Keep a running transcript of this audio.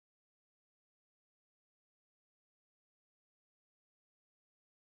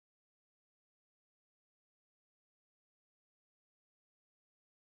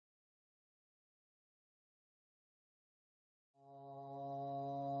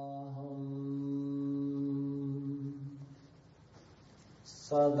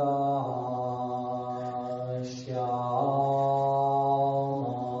सदा श्यामा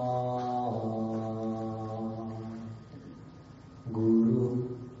गुरु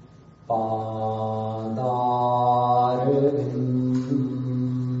पादारविन्दौ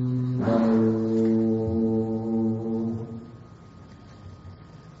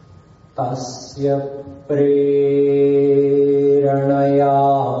तस्य प्रेरणया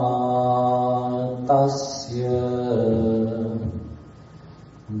तस्य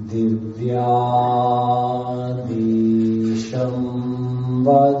दिव्यादेशं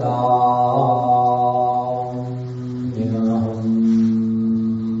वदाम्यहम्।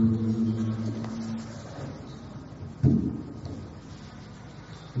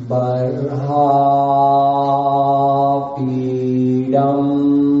 बर्हापीडं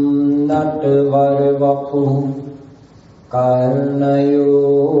नटवरवपुः कर्णयो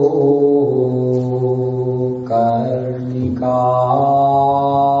कर्णिकारम्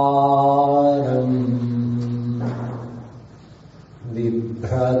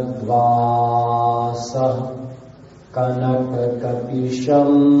बिभ्रद्वासः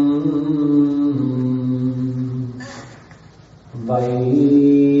कनककपिशम् वैजयन्ती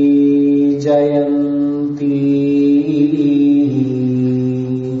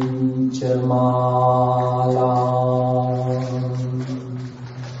च माला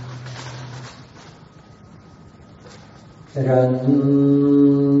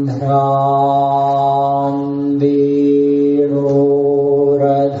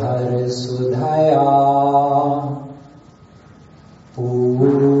रन्ध्रान्देरोरधरसुधया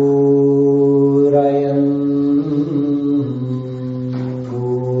पूरयन्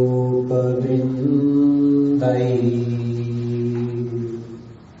गोपवृन्दैः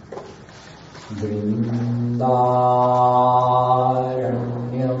वृन्दारण्यं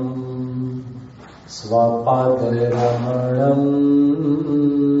स्वपदरमणम्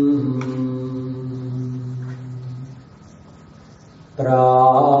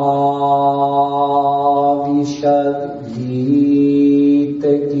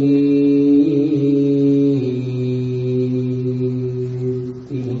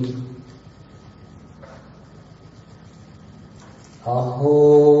प्राविशद्गीतकीर्तिः अहो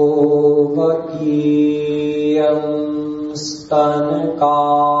वकीयं स्तनकालकूटम्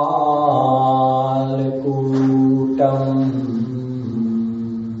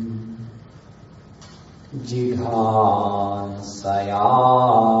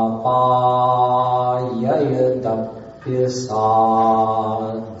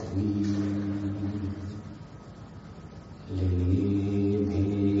जिघांसयापाययदप्यसाध्वी लेभे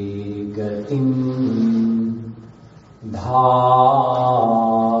गतिं धात्युचितां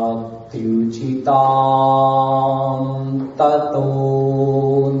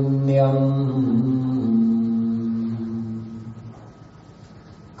ततोऽन्यम्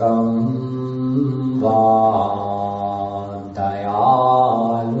कं वा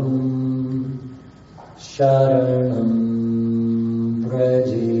दयालुं शरणं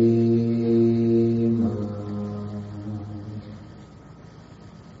व्रजेम।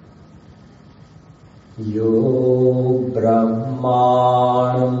 यो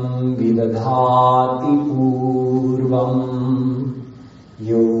ब्रह्माणं विदधाति पूर्वम्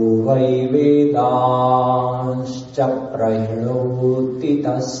यो वै वेदांश्च प्रहिणोति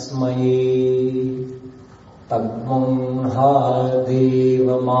तस्मै तद्ब्रह्म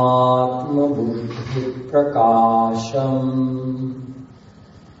देवमात्मबुद्धिप्रकाशम्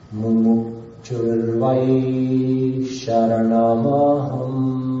मुमुक्षुर्वै शरणमहं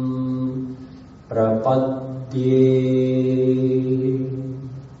प्रपद्ये।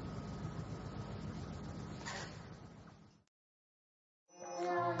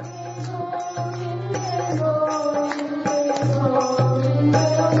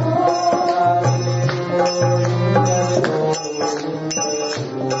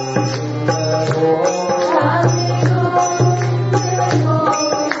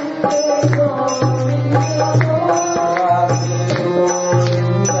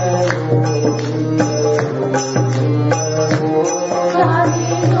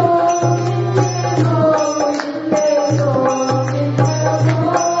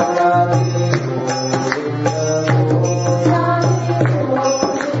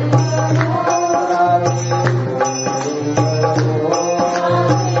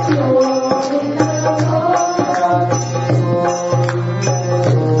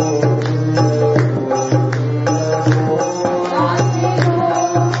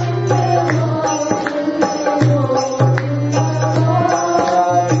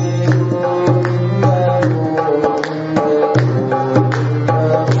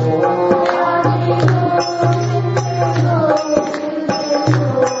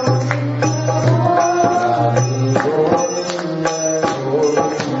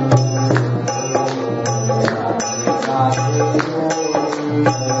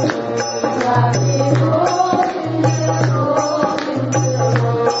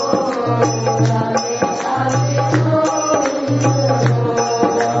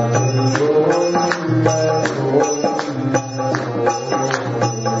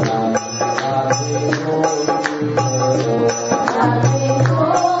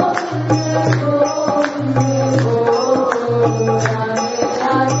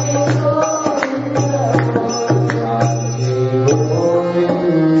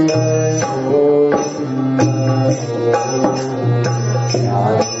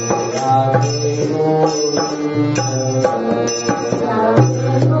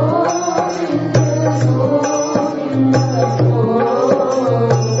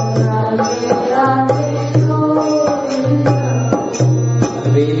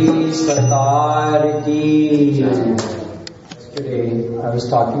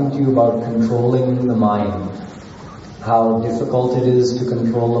 talking to you about controlling the mind, how difficult it is to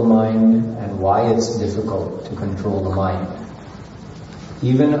control the mind and why it's difficult to control the mind.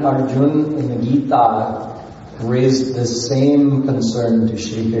 Even Arjun in the Gita raised the same concern to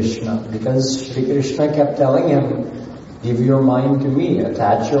Shri Krishna, because Shri Krishna kept telling him, give your mind to me,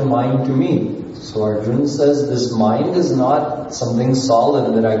 attach your mind to me. So Arjun says, this mind is not something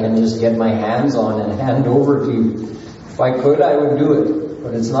solid that I can just get my hands on and hand over to you. If I could, I would do it,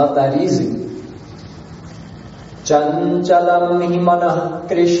 but it's not that easy. Chanchalam hi manah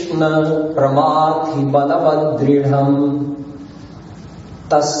Krishna pramathi balavadridham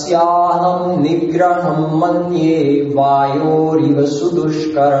tasyaham nigraham manye vayoriva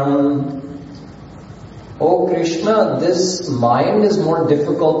sudushkaram. Oh Krishna, this mind is more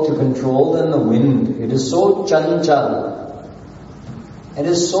difficult to control than the wind. It is so chanchal. It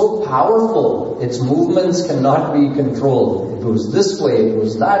is so powerful. Its movements cannot be controlled. It goes this way, it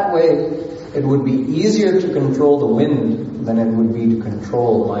goes that way. It would be easier to control the wind than it would be to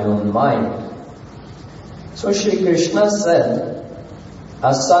control my own mind. So Shri Krishna said,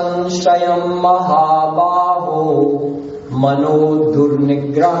 Asanshayam mahabaho mano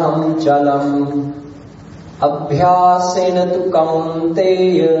durnigraham chalam abhyasena tu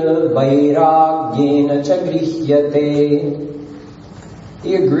kaunteya vairagyena cha grihyate.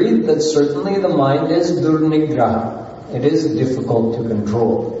 He agreed that certainly the mind is durnigraha. It is difficult to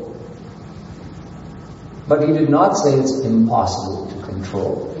control. But he did not say it's impossible to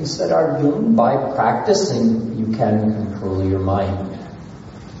control. He said, Arjun, by practicing, you can control your mind.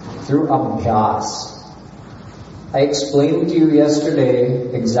 Through abhyas. I explained to you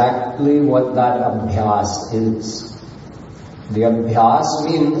yesterday exactly what that abhyas is. The abhyas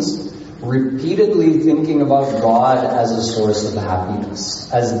means repeatedly thinking about God as a source of happiness,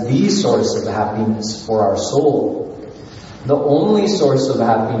 as the source of happiness for our soul. The only source of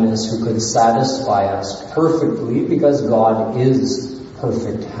happiness who could satisfy us perfectly, because God is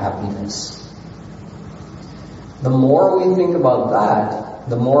perfect happiness. The more we think about that,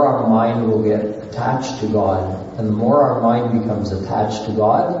 the more our mind will get attached to God. And the more our mind becomes attached to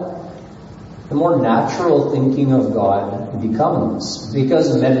God, the more natural thinking of God becomes.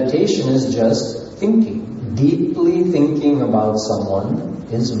 Because meditation is just thinking. Deeply thinking about someone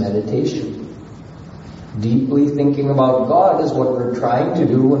is meditation. Deeply thinking about God is what we're trying to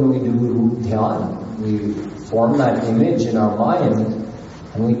do when we do dhyan. We form that image in our mind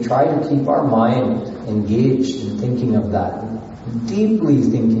and we try to keep our mind engaged in thinking of that. Deeply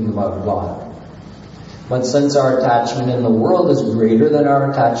thinking about God. But since our attachment in the world is greater than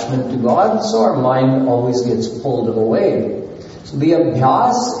our attachment to God, so our mind always gets pulled away. So the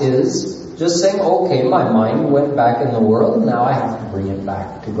abhyas is just saying, okay, my mind went back in the world, now I have to bring it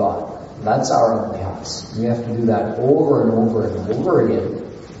back to God. That's our abhyas. We have to do that over and over and over again.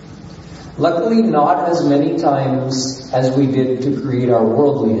 Luckily, not as many times as we did to create our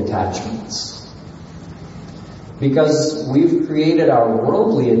worldly attachments. Because we've created our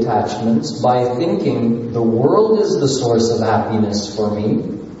worldly attachments by thinking the world is the source of happiness for me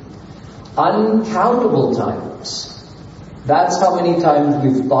uncountable times. That's how many times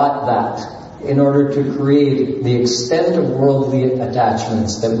we've thought that in order to create the extent of worldly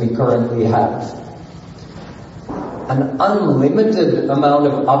attachments that we currently have. An unlimited amount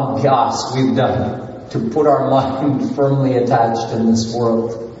of abhyas we've done to put our mind firmly attached in this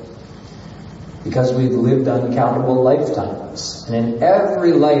world. Because we've lived uncountable lifetimes. And in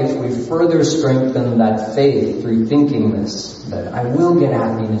every life we further strengthen that faith through thinking this, that I will get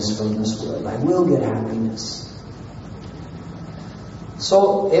happiness from this world. I will get happiness.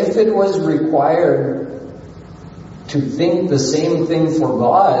 So if it was required to think the same thing for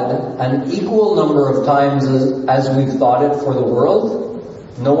God an equal number of times as we've thought it for the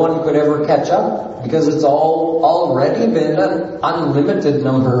world, no one could ever catch up, because it's all already been an unlimited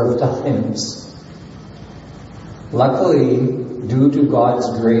number of times. Luckily, due to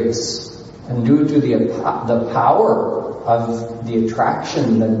God's grace and due to the power of the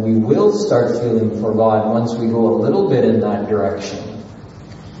attraction that we will start feeling for God once we go a little bit in that direction,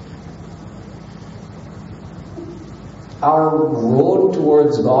 our road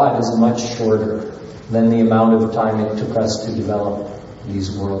towards God is much shorter than the amount of time it took us to develop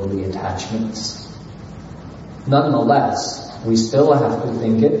these worldly attachments. Nonetheless, we still have to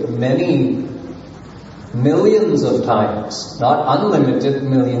think it many millions of times, not unlimited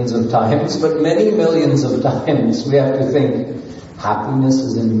millions of times, but many millions of times we have to think, happiness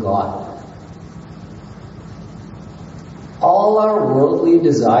is in God. All our worldly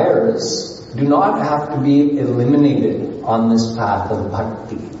desires do not have to be eliminated on this path of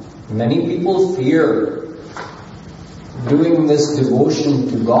bhakti. Many people fear doing this devotion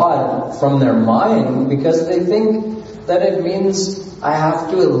to God from their mind because they think that it means I have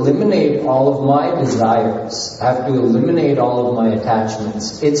to eliminate all of my desires. I have to eliminate all of my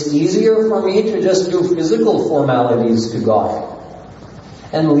attachments. It's easier for me to just do physical formalities to God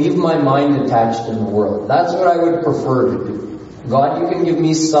and leave my mind attached in the world. That's what I would prefer to do. God, you can give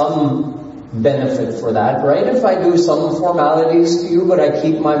me some benefit for that, right? If I do some formalities to you, but I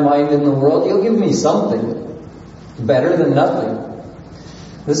keep my mind in the world, you'll give me something. Better than nothing.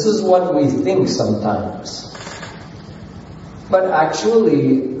 This is what we think sometimes. But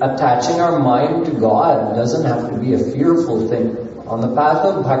actually, attaching our mind to God doesn't have to be a fearful thing. On the path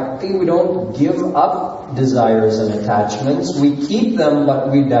of bhakti, we don't give up desires and attachments. We keep them, but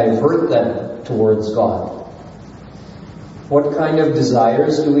we divert them towards God. What kind of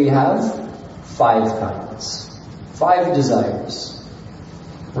desires do we have? 5 kinds. 5 desires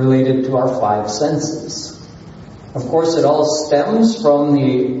related to our 5 senses. Of course, it all stems from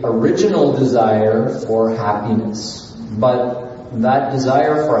the original desire for happiness. But that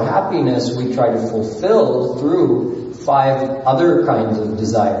desire for happiness we try to fulfill through 5 other kinds of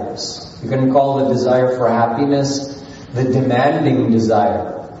desires. You can call the desire for happiness the demanding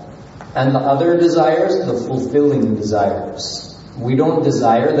desire. And the other desires, the fulfilling desires. We don't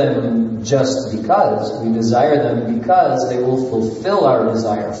desire them just because. We desire them because they will fulfill our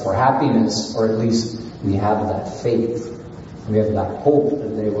desire for happiness, or at least we have that faith. We have that hope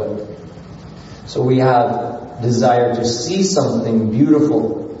that they will. So we have desire to see something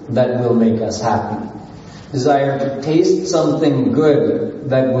beautiful that will make us happy. Desire to taste something good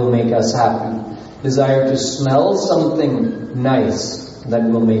that will make us happy. Desire to smell something nice that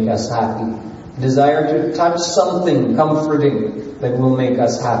will make us happy. Desire to touch something comforting that will make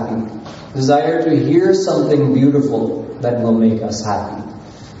us happy. Desire to hear something beautiful that will make us happy.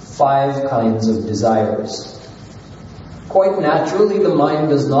 5 kinds of desires. Quite naturally, the mind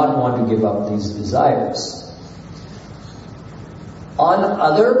does not want to give up these desires. On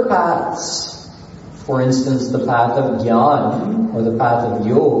other paths, for instance, the path of Jnana or the path of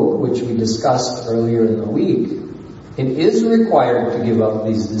Yoga, which we discussed earlier in the week, it is required to give up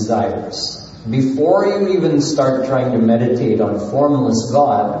these desires. Before you even start trying to meditate on formless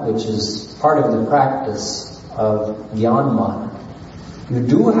God, which is part of the practice of Jnana, you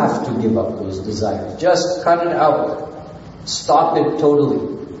do have to give up those desires. Just cut it out. Stop it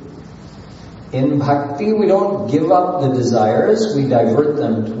totally. In bhakti, we don't give up the desires, we divert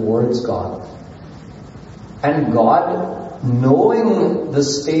them towards God. And God, knowing the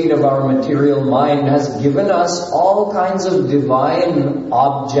state of our material mind, has given us all kinds of divine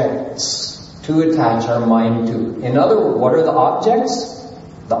objects to attach our mind to. In other words, what are the objects?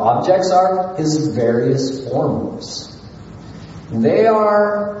 The objects are His various forms. They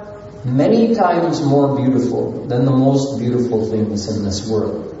are many times more beautiful than the most beautiful things in this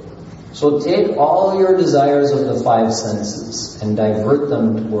world. So take all your desires of the 5 senses and divert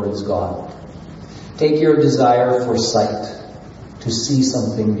them towards God. Take your desire for sight, to see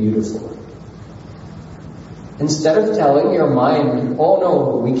something beautiful. Instead of telling your mind, oh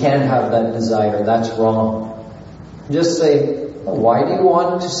no, we can't have that desire, that's wrong. Just say, oh, why do you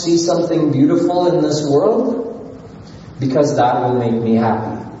want to see something beautiful in this world? Because that will make me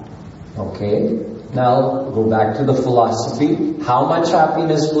happy. Okay? Now, go back to the philosophy. How much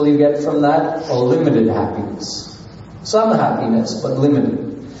happiness will you get from that? A limited happiness. Some happiness, but limited.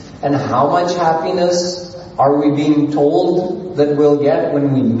 And how much happiness are we being told that we'll get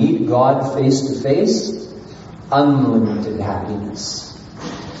when we meet God face to face? Unlimited happiness.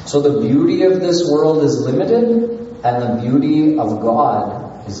 So the beauty of this world is limited, and the beauty of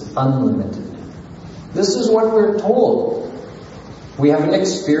God is unlimited. This is what we're told. We haven't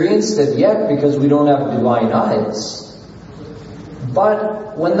experienced it yet because we don't have divine eyes.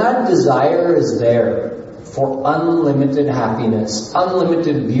 But when that desire is there for unlimited happiness,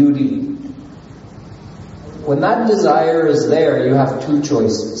 unlimited beauty, when that desire is there, you have 2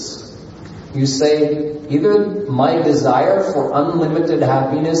 choices. You say, either my desire for unlimited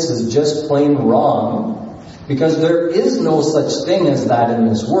happiness is just plain wrong, because there is no such thing as that in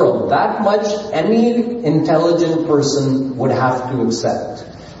this world. That much any intelligent person would have to accept.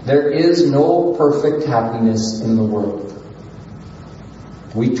 There is no perfect happiness in the world.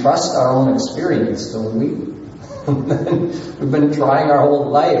 We trust our own experience, don't we? We've been trying our whole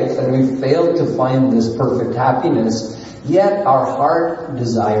life and we've failed to find this perfect happiness, yet our heart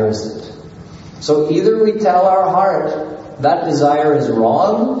desires it. So either we tell our heart, that desire is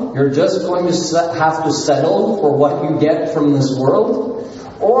wrong, you're just going to have to settle for what you get from this world,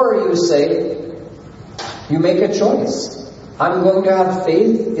 or you say, you make a choice. I'm going to have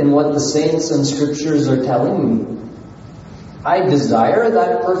faith in what the saints and scriptures are telling me. I desire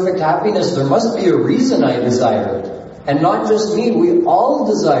that perfect happiness. There must be a reason I desire it. And not just me, we all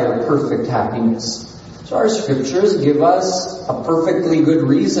desire perfect happiness. So our scriptures give us a perfectly good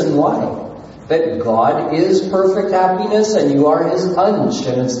reason why. That God is perfect happiness and you are His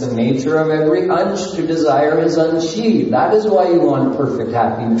ansh, and it's the nature of every ansh to desire his anshi. That is why you want perfect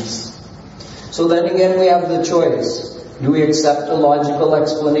happiness. So then again we have the choice. Do we accept a logical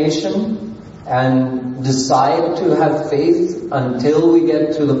explanation and decide to have faith until we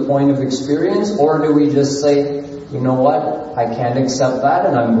get to the point of experience? Or do we just say, you know what, I can't accept that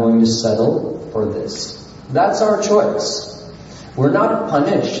and I'm going to settle for this? That's our choice. We're not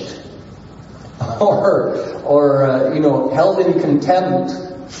punished or held in contempt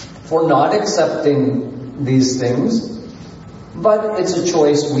for not accepting these things, but it's a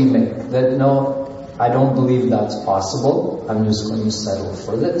choice we make that no, I don't believe that's possible. I'm just going to settle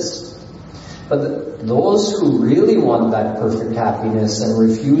for this. But those who really want that perfect happiness and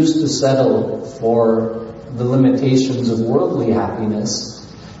refuse to settle for the limitations of worldly happiness,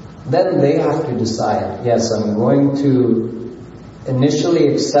 then they have to decide, yes, I'm going to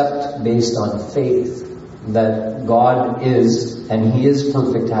initially accept based on faith that God is and He is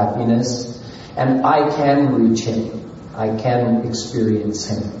perfect happiness and I can reach Him. I can experience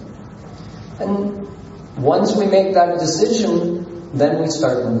Him. And once we make that decision, then we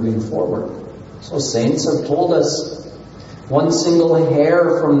start moving forward. So saints have told us one single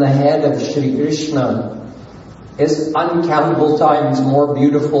hair from the head of Shri Krishna is uncountable times more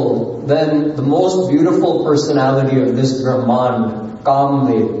beautiful than the most beautiful personality of this Brahman,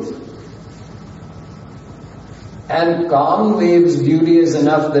 Kamdev. And Kamdev's beauty is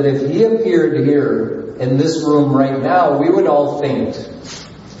enough that if he appeared here in this room right now, we would all faint.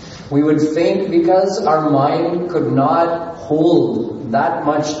 We would faint because our mind could not hold that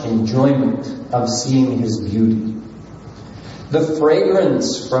much enjoyment of seeing His beauty. The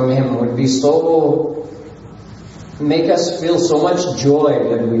fragrance from Him would be make us feel so much joy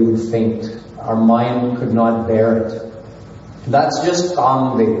that we would faint. Our mind could not bear it. That's just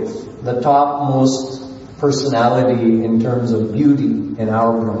Kamdev, the topmost personality in terms of beauty in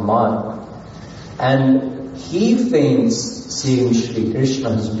our Brahman. And he faints seeing Shri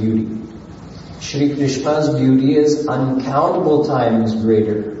Krishna's beauty. Shri Krishna's beauty is uncountable times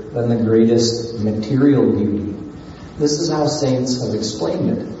greater than the greatest material beauty. This is how saints have explained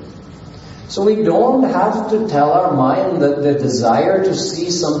it. So we don't have to tell our mind that the desire to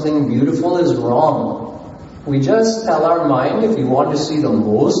see something beautiful is wrong. We just tell our mind, if you want to see the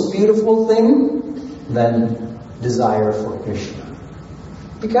most beautiful thing, then desire for Krishna.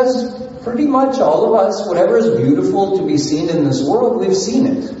 Because pretty much all of us, whatever is beautiful to be seen in this world, we've seen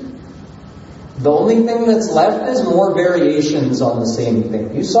it. The only thing that's left is more variations on the same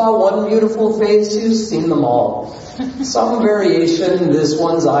thing. You saw one beautiful face, you've seen them all. Some variation, this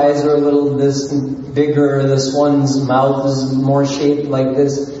one's eyes are a little this bigger, this one's mouth is more shaped like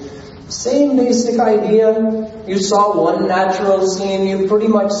this. Same basic idea. You saw one natural scene, you've pretty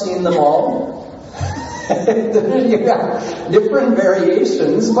much seen them all. You got different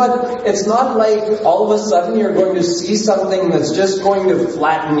variations, but it's not like all of a sudden you're going to see something that's just going to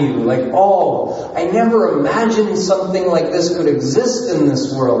flatten you. Like, oh, I never imagined something like this could exist in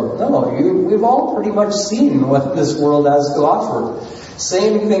this world. No, we've all pretty much seen what this world has to offer.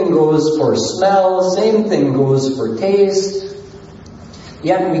 Same thing goes for smell, same thing goes for taste.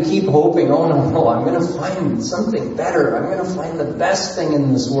 Yet we keep hoping, oh no, I'm going to find something better. I'm going to find the best thing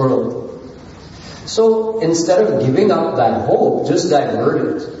in this world. So instead of giving up that hope, just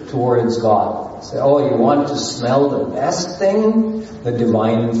divert it towards God. Say, oh, you want to smell the best thing? The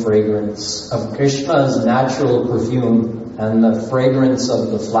divine fragrance of Krishna's natural perfume and the fragrance of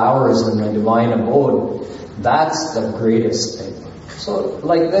the flowers in the divine abode. That's the greatest thing. So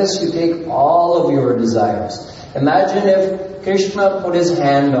like this, you take all of your desires. Imagine if Krishna put His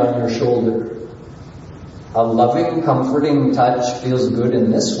hand on your shoulder. A loving, comforting touch feels good in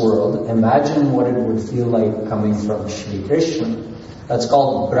this world. Imagine what it would feel like coming from Shri Krishna. That's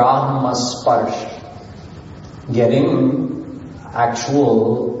called Brahma Sparsh. Getting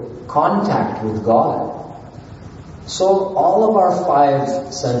actual contact with God. So all of our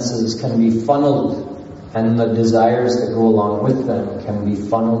five senses can be funneled, and the desires that go along with them can be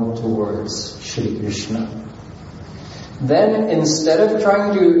funneled towards Shri Krishna. Then instead of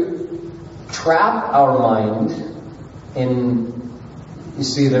trying to trap our mind in, you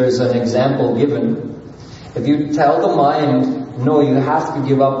see there's an example given. If you tell the mind, no, you have to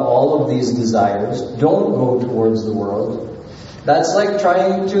give up all of these desires, don't go towards the world. That's like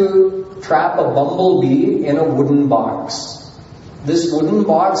trying to trap a bumblebee in a wooden box. This wooden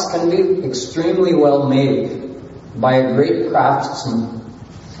box can be extremely well made. by a great craftsman.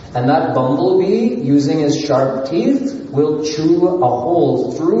 And that bumblebee, using his sharp teeth, will chew a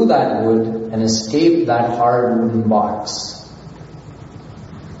hole through that wood and escape that hard wooden box.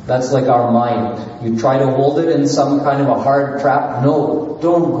 That's like our mind. You try to hold it in some kind of a hard trap. No,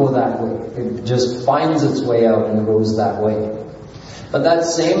 don't go that way. It just finds its way out and goes that way. But that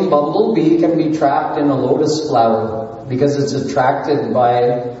same bumblebee can be trapped in a lotus flower because it's attracted by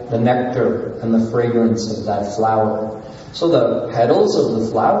the nectar and the fragrance of that flower. So the petals of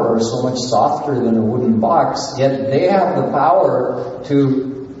the flower are so much softer than a wooden box, yet they have the power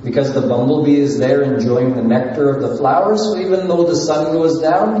to, because the bumblebee is there enjoying the nectar of the flower, so even though the sun goes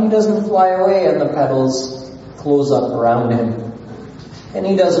down, he doesn't fly away and the petals close up around him. And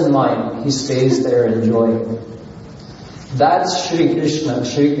he doesn't mind. He stays there enjoying. That's Shri Krishna.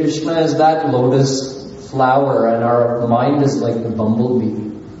 Shri Krishna is that lotus flower, and our mind is like the bumblebee.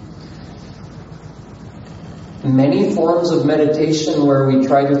 Many forms of meditation where we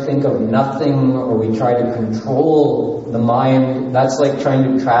try to think of nothing or we try to control the mind, that's like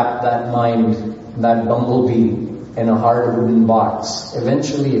trying to trap that mind, that bumblebee, in a hard wooden box.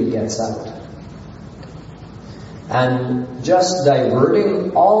 Eventually it gets out. And just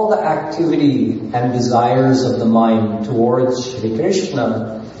diverting all the activity and desires of the mind towards Shri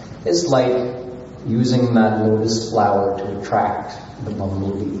Krishna is like using that lotus flower to attract the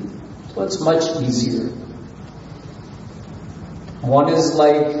bumblebee. So it's much easier. One is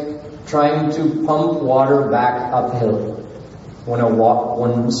like trying to pump water back uphill.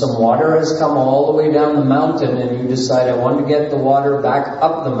 When some water has come all the way down the mountain and you decide, I want to get the water back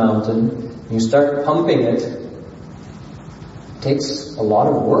up the mountain, you start pumping it. It takes a lot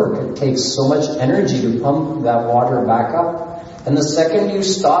of work. It takes so much energy to pump that water back up. And the second you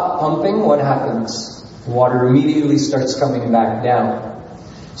stop pumping, what happens? The water immediately starts coming back down.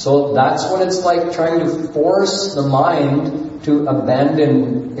 So that's what it's like trying to force the mind to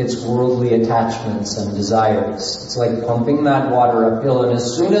abandon its worldly attachments and desires. It's like pumping that water uphill, and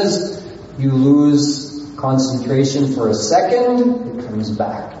as soon as you lose concentration for a second, it comes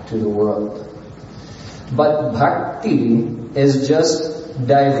back to the world. But bhakti is just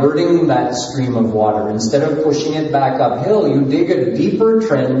diverting that stream of water. Instead of pushing it back uphill, you dig a deeper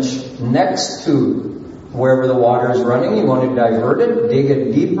trench next to wherever the water is running. You want to divert it, dig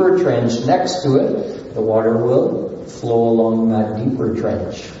a deeper trench next to it. The water will flow along that deeper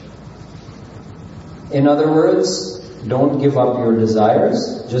trench. In other words, don't give up your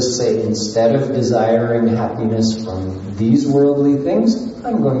desires. Just say, instead of desiring happiness from these worldly things,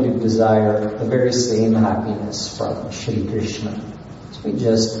 I'm going to desire the very same happiness from Shri Krishna. So we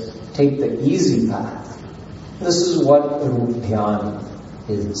just take the easy path. This is what Rup Dhyan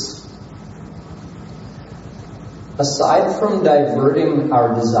is. Aside from diverting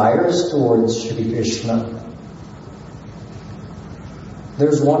our desires towards Shri Krishna,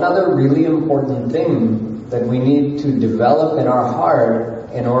 there's one other really important thing that we need to develop in our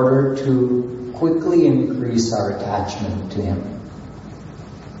heart in order to quickly increase our attachment to Him.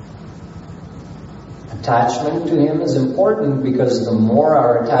 Attachment to Him is important because the more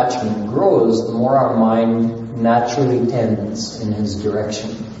our attachment grows, the more our mind naturally tends in His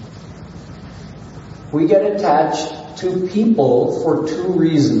direction. We get attached to people for two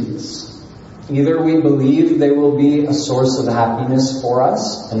reasons. Either we believe they will be a source of happiness for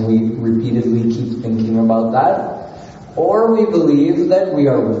us, and we repeatedly keep thinking about that, or we believe that we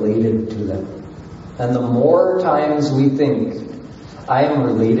are related to them. And the more times we think, I am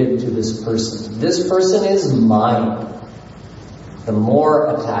related to this person is mine, the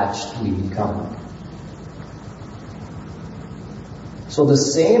more attached we become. So the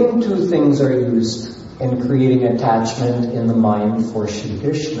same two things are used in creating attachment in the mind for Shri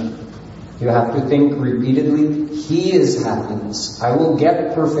Krishna. You have to think repeatedly, He is happiness. I will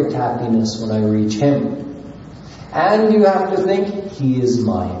get perfect happiness when I reach Him. And you have to think, He is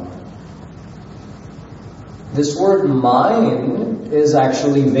mine. This word mine is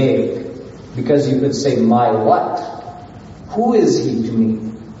actually vague, because you could say, my what? Who is He to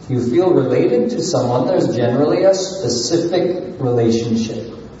me? If you feel related to someone, there's generally a specific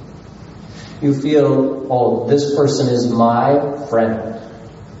relationship. You feel, oh, this person is my friend.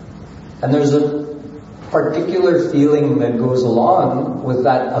 And there's a particular feeling that goes along with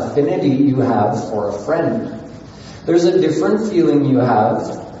that affinity you have for a friend. There's a different feeling you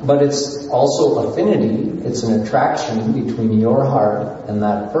have, but it's also affinity. It's an attraction between your heart and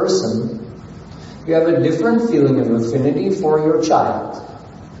that person. You have a different feeling of affinity for your child.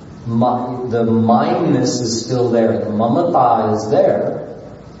 The mineness is still there. The mamata is there.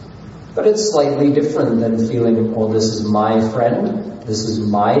 But it's slightly different than feeling, oh, this is my friend. This is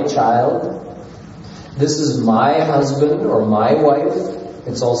my child. This is my husband or my wife.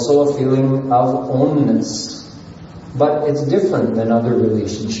 It's also a feeling of ownness. But it's different than other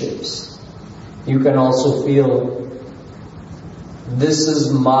relationships. You can also feel, this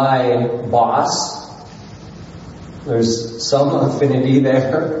is my boss. There's some affinity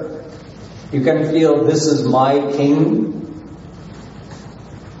there. You can feel, this is my king.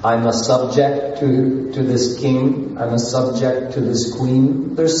 I'm a subject to this king. I'm a subject to this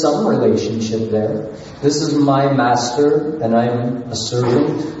queen. There's some relationship there. This is my master and I'm a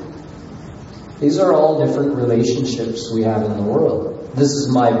servant. These are all different relationships we have in the world. This is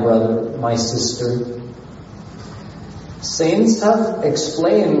my brother, my sister. Saints have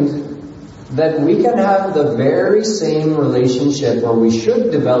explained that we can have the very same relationship, or we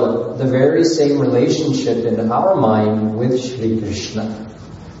should develop the very same relationship in our mind with Shri Krishna.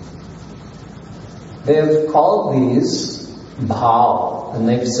 They have called these bhav, and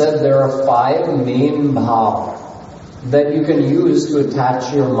they've said there are 5 main bhav that you can use to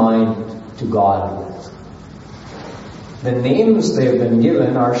attach your mind to God with. The names they've been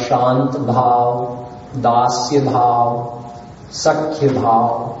given are Shant Bhav, Dasya Bhav, Sakhya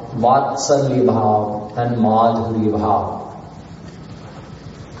Bhav, Vatsalya Bhav, and Madhurya Bhav.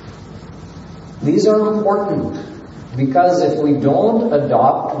 These are important because if we don't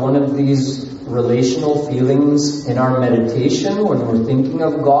adopt one of these relational feelings in our meditation when we're thinking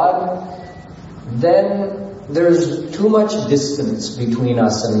of God, then there's too much distance between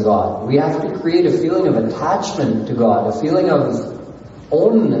us and God. We have to create a feeling of attachment to God, a feeling of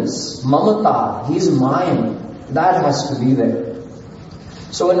ownness, mamata, He's mine. That has to be there.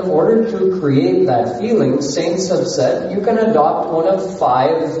 So in order to create that feeling, saints have said, you can adopt one of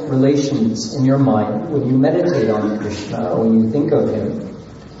 5 relations in your mind when you meditate on Krishna or when you think of Him.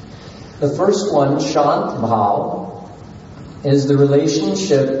 The first one, Shant Bhav, is the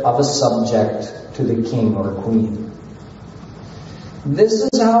relationship of a subject to the king or queen. This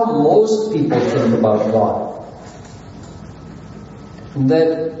is how most people think about God.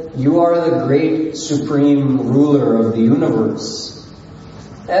 That you are the great supreme ruler of the universe.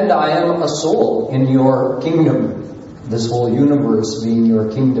 And I am a soul in your kingdom. This whole universe being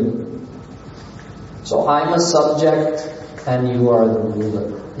your kingdom. So I'm a subject and you are the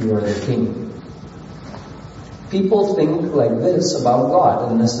ruler. You are the king. People think like this about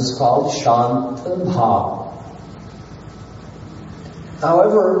God, and this is called Shanta Bhav.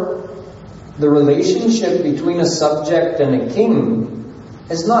 However, the relationship between a subject and a king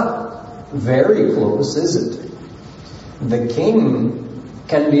is not very close, is it? The king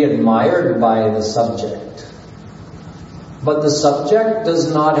can be admired by the subject, but the subject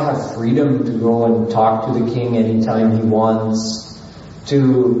does not have freedom to go and talk to the king anytime he wants.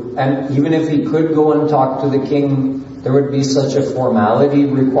 And even if he could go and talk to the king, there would be such a formality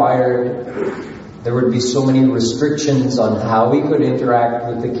required. There would be so many restrictions on how he could interact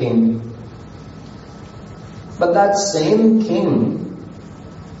with the king. But that same king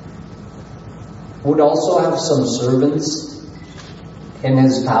would also have some servants in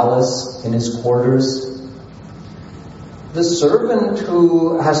his palace, in his quarters. The servant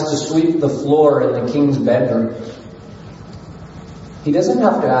who has to sweep the floor in the king's bedroom, he doesn't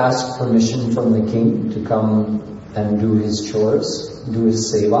have to ask permission from the king to come and do his chores, do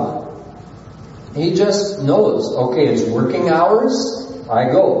his seva. He just knows, okay, it's working hours, I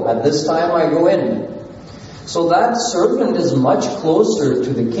go. At this time I go in. So that servant is much closer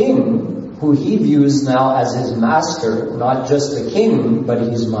to the king, who he views now as his master, not just the king, but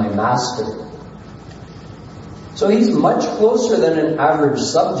he's my master. So he's much closer than an average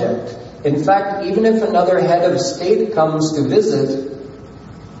subject. In fact, even if another head of state comes to visit,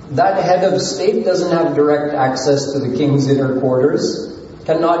 that head of state doesn't have direct access to the king's inner quarters,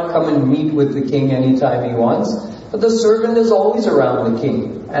 cannot come and meet with the king anytime he wants, but the servant is always around the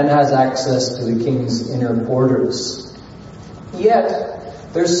king and has access to the king's inner quarters.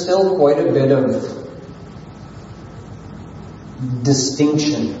 Yet, there's still quite a bit of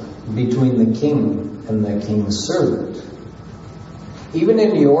distinction between the king and the king's servant. Even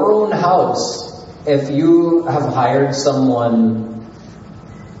in your own house, if you have hired someone,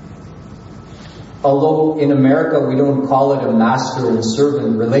 although in America we don't call it a master and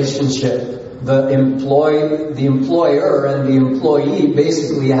servant relationship, the employer and the employee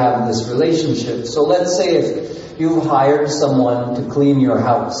basically have this relationship. So let's say if you've hired someone to clean your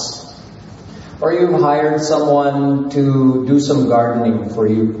house, or you've hired someone to do some gardening for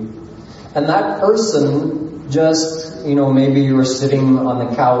you, and that person just, maybe you were sitting on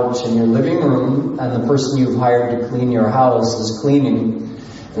the couch in your living room and the person you've hired to clean your house is cleaning,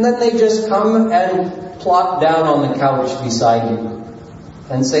 and then they just come and plop down on the couch beside you.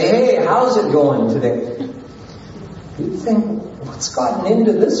 and say, hey, how's it going today? You think, what's gotten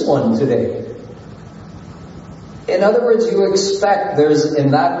into this one today? In other words, you expect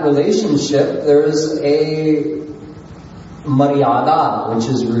in that relationship, there's a maryada which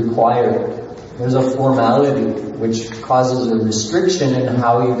is required. There's a formality which causes a restriction in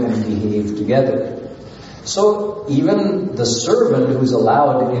how you can behave together. So even the servant who's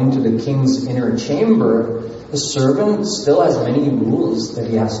allowed into the king's inner chamber, the servant still has many rules that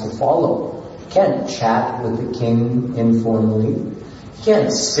he has to follow. He can't chat with the king informally. He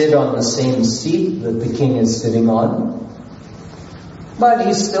can't sit on the same seat that the king is sitting on. But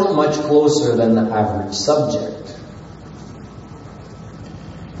he's still much closer than the average subject.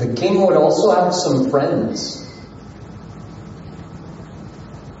 The king would also have some friends.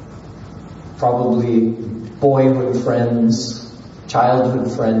 Probably boyhood friends,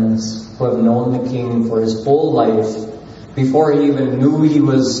 childhood friends who have known the king for his whole life, before he even knew he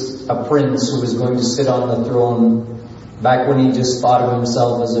was a prince who was going to sit on the throne, back when he just thought of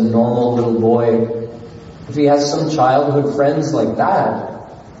himself as a normal little boy. If he has some childhood friends like that,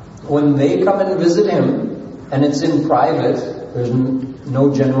 when they come and visit him, and it's in private, there's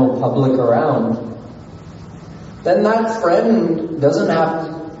no general public around, then that friend doesn't have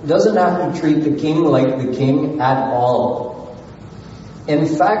to treat the king like the king at all. In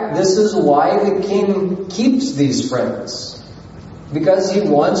fact, this is why the king keeps these friends. Because he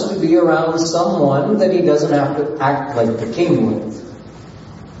wants to be around someone that he doesn't have to act like the king with.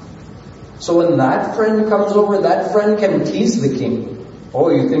 So when that friend comes over, that friend can tease the king. Oh,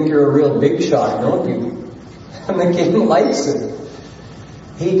 you think you're a real big shot, don't you? And the king likes it.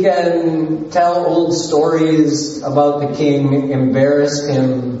 He can tell old stories about the king, embarrass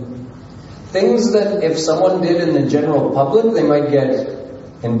him. Things that if someone did in the general public, they might get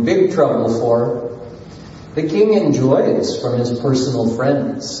in big trouble for. The king enjoys from his personal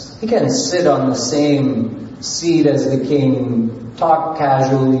friends. He can sit on the same seat as the king, talk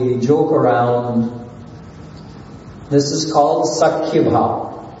casually, joke around. This is called Sakyabhava.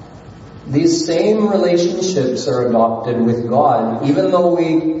 These same relationships are adopted with God, even though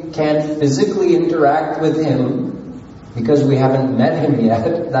we can't physically interact with Him because we haven't met Him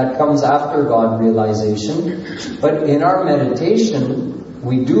yet. That comes after God realization. But in our meditation,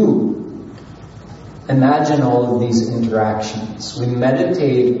 we do imagine all of these interactions. We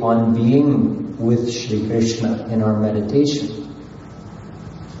meditate on being with Shri Krishna in our meditation.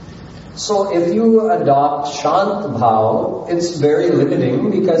 So if you adopt Shant Bhav, it's very limiting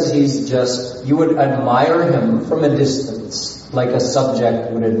because you would admire him from a distance, like a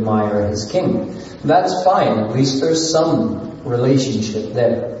subject would admire his king. That's fine, at least there's some relationship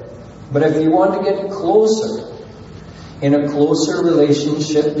there. But if you want to get closer, in a closer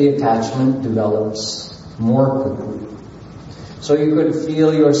relationship, the attachment develops more quickly. So you could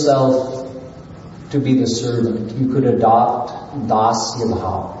feel yourself to be the servant. You could adopt Dasya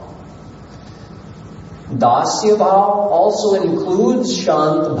Bhav. Dasya Bhav also includes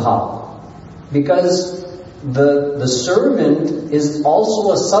Shant Bhav, because the servant is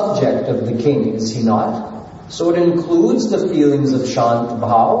also a subject of the king, is he not? So it includes the feelings of Shant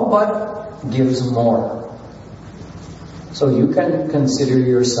Bhav, but gives more. So you can consider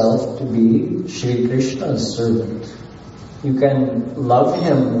yourself to be Shri Krishna's servant. You can love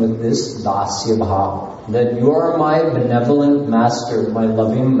him with this Dasya Bhav, that you are my benevolent master, my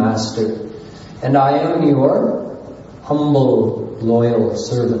loving master. And I am your humble, loyal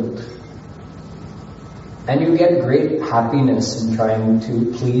servant. And you get great happiness in trying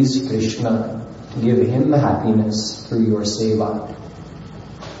to please Krishna, to give him happiness through your seva.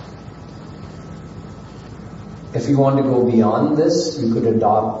 If you want to go beyond this, you could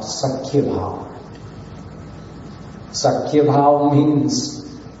adopt Sakyabhava. Sakyabhava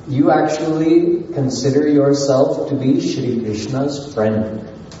means you actually consider yourself to be Shri Krishna's friend.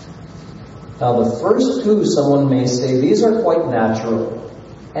 Now the first two, someone may say, these are quite natural.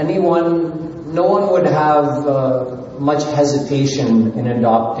 No one would have much hesitation in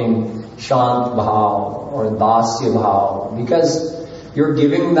adopting Shant Bhav or Dasya Bhav, because you're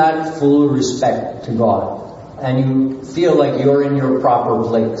giving that full respect to God. And you feel like you're in your proper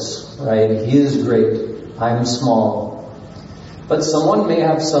place, right? He is great, I'm small. But someone may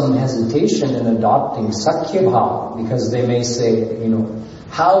have some hesitation in adopting Sakyabhava, because they may say,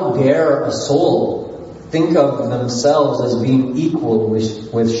 how dare a soul think of themselves as being equal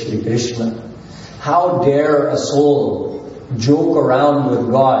with Shri Krishna? How dare a soul joke around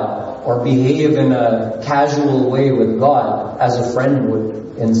with God or behave in a casual way with God as a friend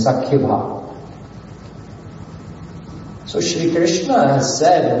would in Sakyabhava? So Shri Krishna has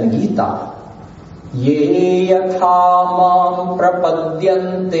said in the Gita Ye yatha mam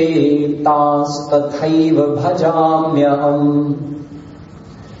prapadyante tas tathaiva bhajamyaham.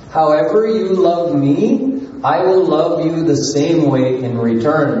 However you love me, I will love you the same way in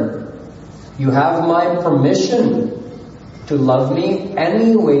return. You have my permission to love me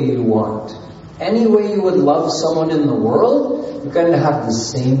any way you want. Any way you would love someone in the world, you're going to have the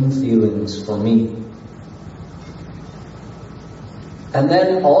same feelings for me. And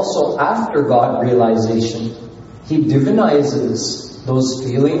then also after God realization, He divinizes those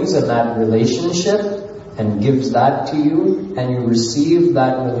feelings and that relationship and gives that to you, and you receive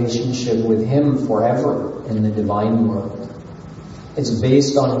that relationship with Him forever in the divine world. It's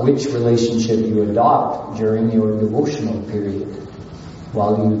based on which relationship you adopt during your devotional period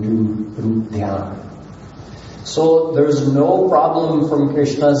while you do Rup Dhyana. So there's no problem from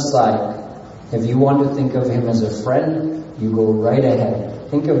Krishna's side. If you want to think of Him as a friend, you go right ahead.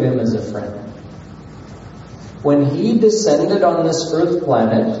 Think of Him as a friend. When He descended on this earth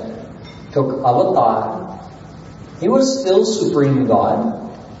planet, took avatar, He was still Supreme God.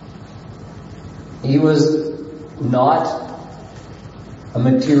 He was not a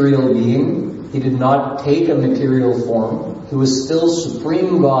material being. He did not take a material form. He was still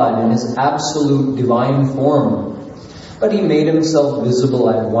Supreme God in His absolute divine form. But He made Himself visible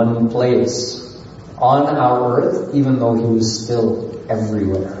at one place on our earth, even though He was still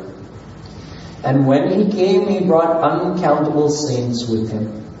everywhere. And when He came, He brought uncountable saints with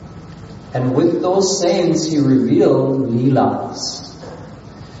Him. And with those saints, He revealed Leelas.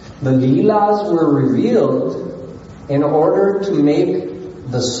 The Leelas were revealed in order to make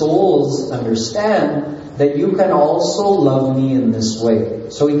the souls understand that you can also love me in this way.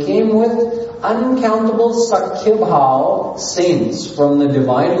 So He came with uncountable Sakhya saints from the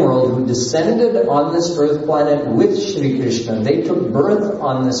divine world who descended on this earth planet with Shri Krishna. They took birth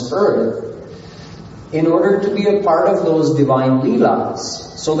on this earth in order to be a part of those divine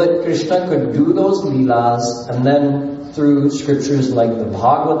Leelas, so that Krishna could do those Leelas, and then through scriptures like the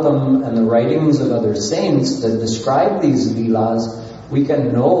Bhagavatam and the writings of other saints that describe these Leelas, we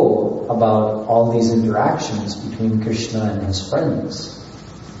can know about all these interactions between Krishna and His friends.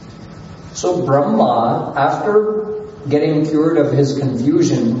 So Brahma, after getting cured of his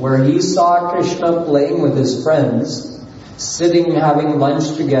confusion, where he saw Krishna playing with his friends, sitting having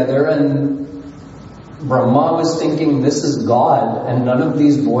lunch together, and Brahma was thinking, this is God, and none of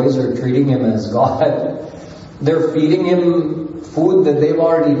these boys are treating him as God. They're feeding him food that they've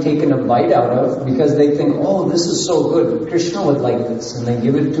already taken a bite out of because they think, oh, this is so good, Krishna would like this, and they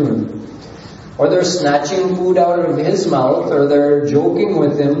give it to him. Or they're snatching food out of his mouth, or they're joking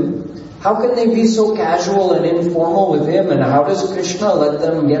with him. How can they be so casual and informal with him, and how does Krishna let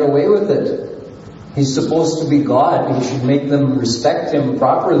them get away with it? He's supposed to be God. He should make them respect Him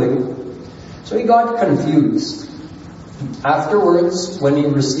properly. So he got confused. Afterwards, when he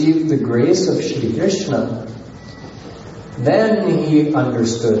received the grace of Shri Krishna, then he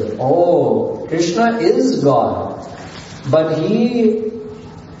understood, oh, Krishna is God, but He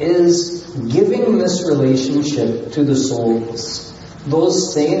is giving this relationship to the souls.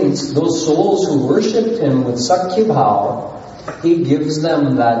 Those saints, those souls who worshipped Him with Sakhya Bhav, He gives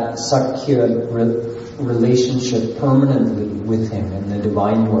them that Sakhya relationship permanently with Him in the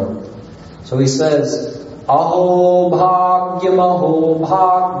divine world. So He says, Aho bhagyam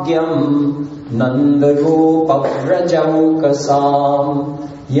Nanda Rupa Vrajaukasam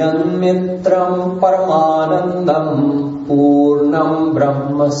Yanmitram Paramanandam Purnam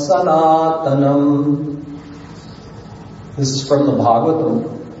Brahma Sanatanam. This is from the Bhagavatam.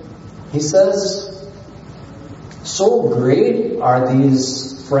 He says, so great are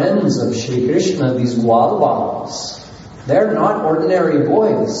these friends of Shri Krishna, these Gwalvals. They're not ordinary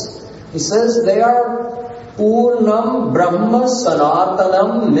boys. He says they are Purnam Brahma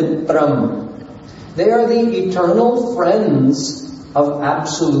Sanatanam Mitram. They are the eternal friends of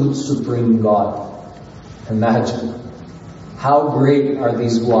Absolute Supreme God. Imagine. How great are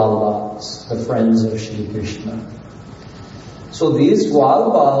these Gwalvals, the friends of Shri Krishna. So these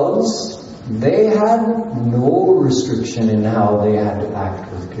Gwalvals, they had no restriction in how they had to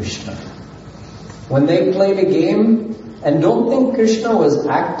act with Krishna. When they played a game, and don't think Krishna was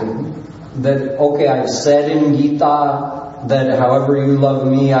acting, that, okay, I've said in Gita that however you love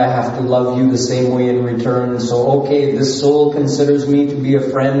me, I have to love you the same way in return. So, okay, this soul considers me to be a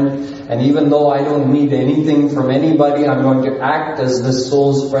friend, and even though I don't need anything from anybody, I'm going to act as this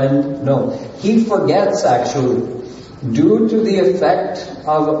soul's friend. No, he forgets actually. Due to the effect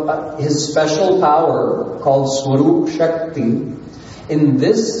of his special power called Swarup Shakti, in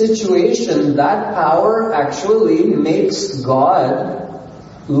this situation, that power actually makes God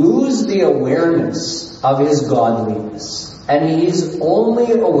lose the awareness of his godliness. And he's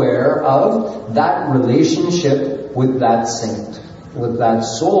only aware of that relationship with that saint, with that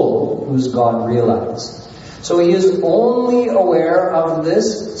soul who's God realized. So he is only aware of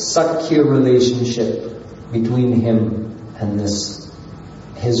this Sakhya relationship between him and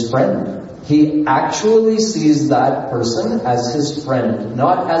his friend. He actually sees that person as his friend,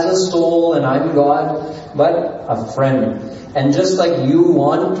 not as a soul and I'm God, but a friend. And just like you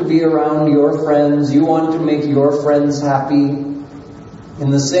want to be around your friends, you want to make your friends happy, in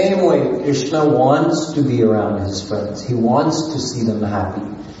the same way, Krishna wants to be around his friends. He wants to see them happy.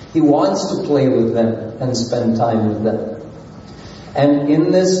 He wants to play with them and spend time with them. And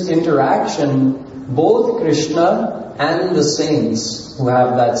in this interaction, both Krishna and the saints who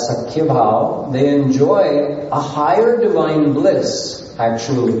have that Sakhya Bhav, they enjoy a higher divine bliss,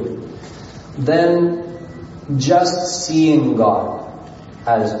 actually, than just seeing God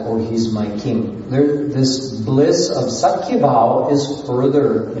as, oh, he's my king. This bliss of Sakhya Bhav is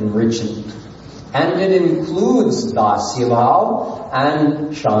further enriching. And it includes Dasya Bhav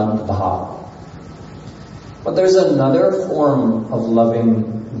and Shant Bhav. But there's another form of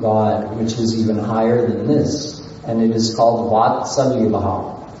loving God which is even higher than this, and it is called Vatsalya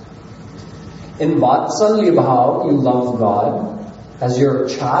Bhav. In Vatsalya Bhav, you love God as your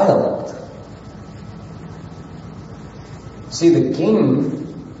child. See, the king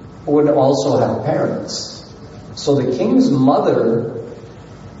would also have parents. So the king's mother,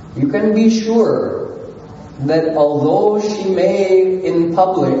 you can be sure that although she may in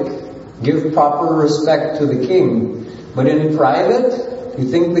public give proper respect to the king, but in private, you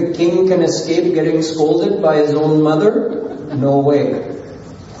think the king can escape getting scolded by his own mother? No way.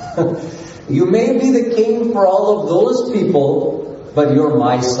 You may be the king for all of those people, but you're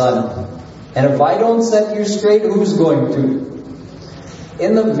my son. And if I don't set you straight, who's going to?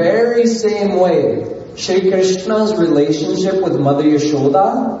 In the very same way, Shri Krishna's relationship with Mother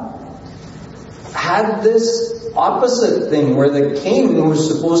Yashoda had this opposite thing where the king, who was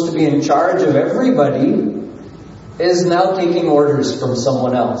supposed to be in charge of everybody, is now taking orders from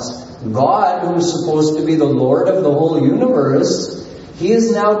someone else. God, who is supposed to be the Lord of the whole universe, he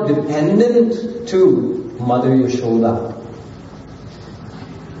is now dependent to Mother Yashoda.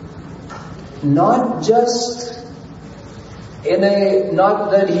 Not just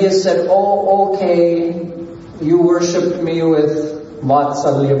not that he has said, oh, okay, you worshipped me with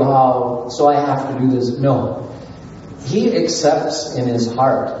Vatsalya Bhav, so I have to do this. No. He accepts in his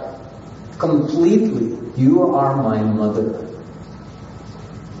heart completely, you are my mother.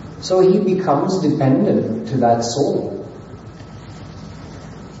 So he becomes dependent to that soul.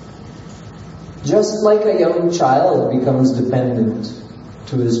 Just like a young child becomes dependent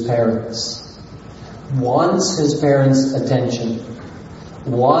to his parents, wants his parents' attention,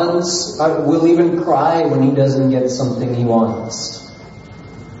 will even cry when he doesn't get something he wants.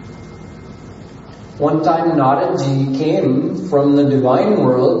 One time Naradaji came from the divine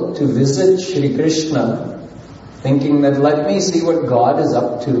world to visit Shri Krishna, thinking that let me see what God is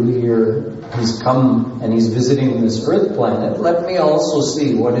up to here. He's come and he's visiting this earth planet. Let me also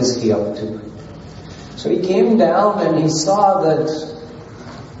see what is he up to. So he came down and he saw that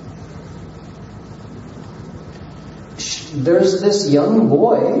there's this young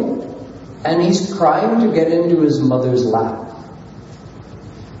boy and he's crying to get into his mother's lap.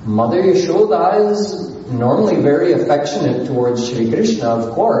 Mother Yashoda is normally very affectionate towards Shri Krishna,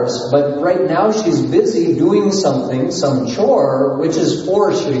 of course, but right now she's busy doing something, some chore, which is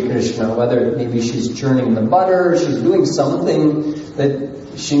for Shri Krishna, whether maybe she's churning the butter, she's doing something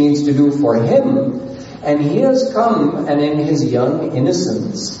that she needs to do for him. And he has come, and in his young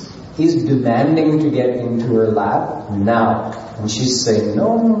innocence, he's demanding to get into her lap now. And she's saying,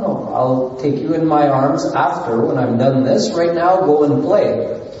 no, I'll take you in my arms after, when I'm done this. Right now, go and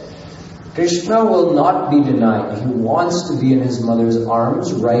play. Krishna will not be denied. He wants to be in his mother's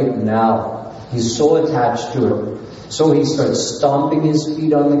arms right now. He's so attached to her. So he starts stomping his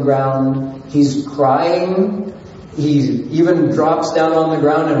feet on the ground. He's crying. He even drops down on the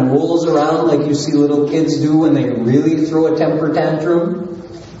ground and rolls around like you see little kids do when they really throw a temper tantrum.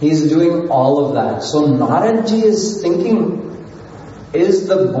 He's doing all of that. So Naradaji is thinking, is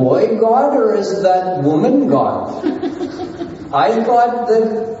the boy God or is that woman God? I thought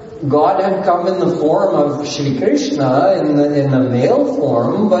that God had come in the form of Shri Krishna in the male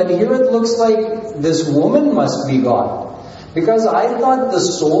form, but here it looks like this woman must be God. Because I thought the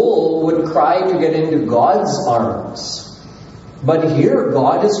soul would cry to get into God's arms. But here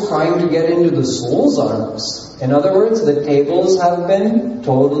God is crying to get into the soul's arms. In other words, the tables have been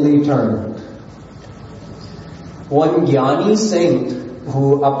totally turned. One Jnani saint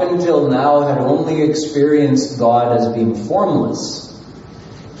who up until now had only experienced God as being formless,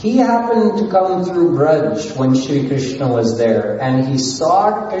 he happened to come through Braj when Shri Krishna was there, and he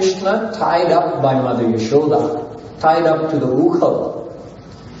saw Krishna tied up by Mother Yashoda, tied up to the ukhal.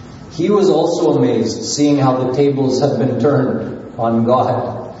 He was also amazed, seeing how the tables had been turned on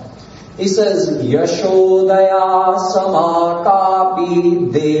God. He says, Yashodaya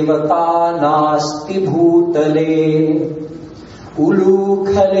samakapi devata nasti bhutale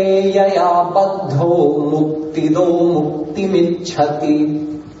ulukhale yaya baddho muktido muktimichhati.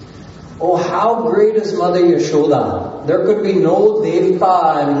 Oh, how great is Mother Yashoda! There could be no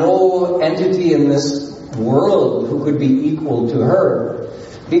devta and no entity in this world who could be equal to her,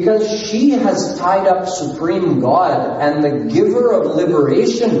 because she has tied up Supreme God, and the giver of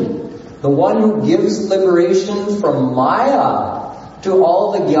liberation, the one who gives liberation from Maya to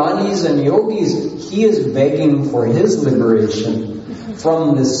all the jnanis and yogis, he is begging for his liberation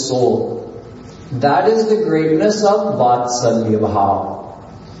from this soul. That is the greatness of Vatsalya Bhava.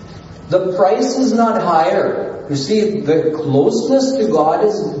 The price is not higher. You see, the closeness to God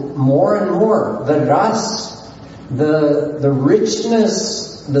is more and more. The ras, the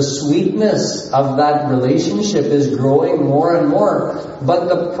richness, the sweetness of that relationship is growing more and more. But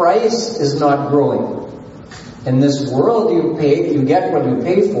the price is not growing. In this world, you get what you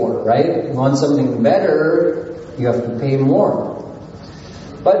pay for, right? You want something better, you have to pay more.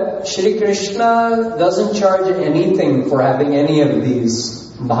 But Shri Krishna doesn't charge anything for having any of these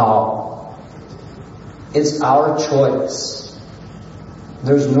bhav. It's our choice.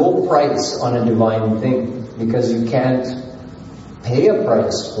 There's no price on a divine thing, because you can't pay a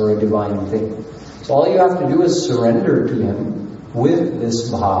price for a divine thing. So all you have to do is surrender to Him with this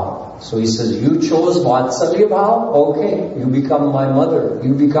bhav. So He says, you chose Vatsalya bhav? Okay, you become my mother.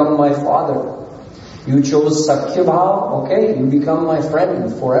 You become my father. You chose Sakhya bhav? Okay, you become my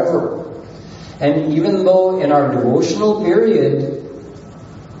friend forever. And even though in our devotional period,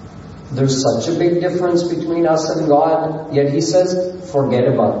 there's such a big difference between us and God, yet He says, forget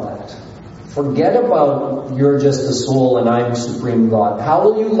about that. Forget about you're just a soul and I'm Supreme God. How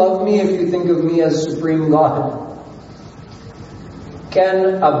will you love me if you think of me as Supreme God?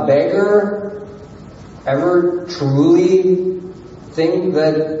 Can a beggar ever truly think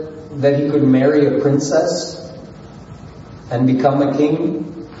that he could marry a princess and become a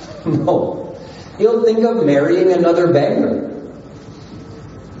king? No. He'll think of marrying another beggar.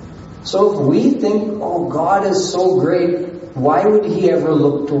 So if we think, oh, God is so great, why would He ever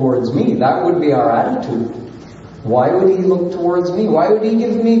look towards me? That would be our attitude. Why would He look towards me? Why would He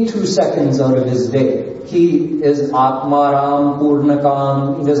give me 2 seconds out of His day? He is Atmaram,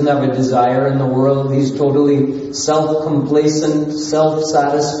 Purnakam. He doesn't have a desire in the world. He's totally self-complacent,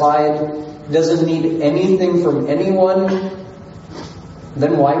 self-satisfied. He doesn't need anything from anyone.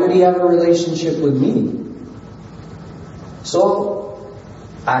 Then why would He have a relationship with me? So,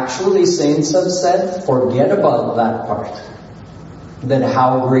 actually, saints have said, forget about that part. That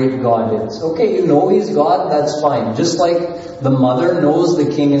how great God is. Okay, you know He's God, that's fine. Just like the mother knows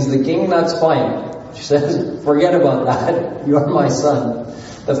the king is the king, that's fine. She says, forget about that. You're my son.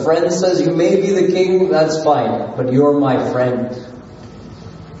 The friend says, you may be the king, that's fine. But you're my friend.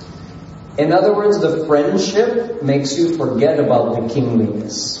 In other words, the friendship makes you forget about the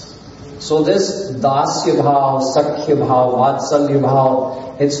kingliness. So this dasya bhav, sakhya bhav, vatsalya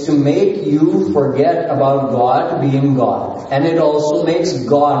bhav, it's to make you forget about God being God. And it also makes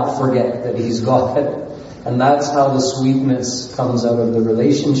God forget that He's God. And that's how the sweetness comes out of the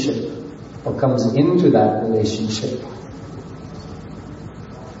relationship, or comes into that relationship.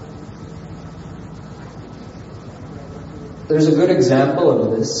 There's a good example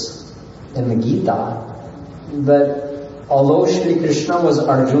of this in the Gita, that although Shri Krishna was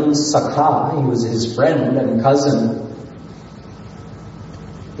Arjun's Sakha, he was his friend and cousin,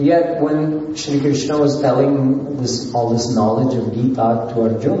 yet when Shri Krishna was telling all this knowledge of Gita to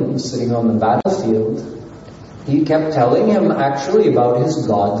Arjun, sitting on the battlefield, he kept telling him actually about his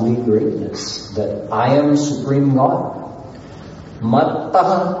godly greatness, that I am Supreme God.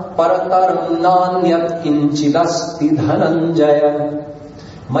 Mattah parataram nanyat kinchidasti dhananjaya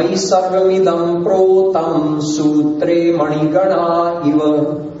Mai sarvamidam protam sutre manigana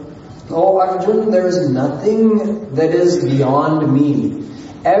iva. Oh Arjun, there is nothing that is beyond me.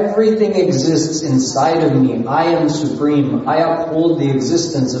 Everything exists inside of me. I am supreme. I uphold the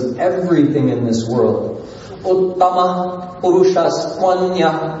existence of everything in this world. Uttama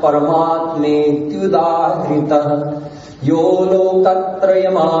purushastvanya paramatme tyudahrita yo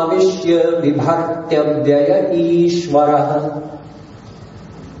lokatrayamavishya vibhartyavyaya ishvara.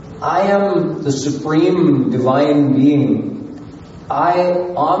 I am the supreme divine being.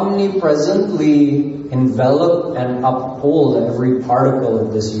 I omnipresently envelop and uphold every particle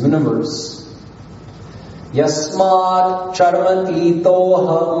of this universe. Yasmat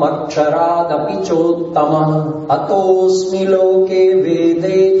charmatitoham aksharaadapi chottamah atosmi loke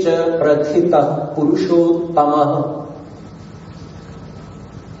vede cha prathitah purushottamah.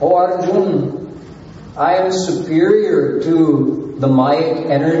 O Arjun, I am superior to the Mayic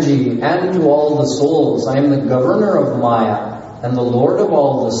energy and to all the souls. I am the governor of Maya and the Lord of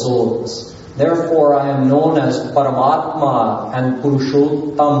all the souls. Therefore I am known as Paramatma and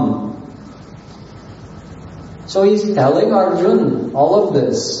Purushottam. So he's telling Arjun all of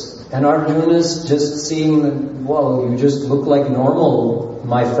this. And Arjun is just seeing, well, you just look like normal,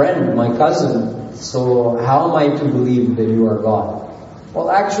 my friend, my cousin. So how am I to believe that you are God? Well,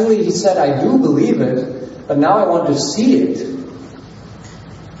 actually, he said, I do believe it, but now I want to see it.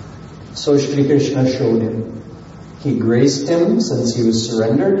 So Shri Krishna showed him. He graced him since he was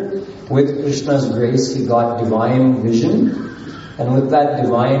surrendered. With Krishna's grace, he got divine vision. And with that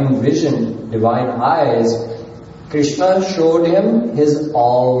divine vision, divine eyes, Krishna showed him his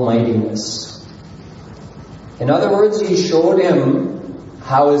almightiness. In other words, he showed him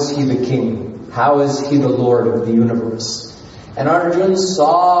how is he the king? How is he the Lord of the universe? And Arjun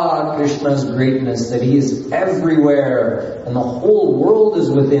saw Krishna's greatness, that he is everywhere and the whole world is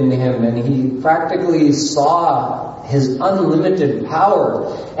within him, and he practically saw his unlimited power,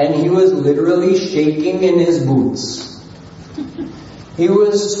 and he was literally shaking in his boots. He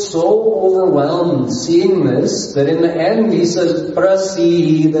was so overwhelmed seeing this that in the end he says,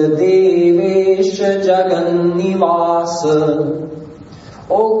 Prasida Devesha Jagannivasa.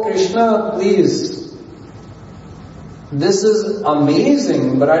 Oh Krishna, please. This is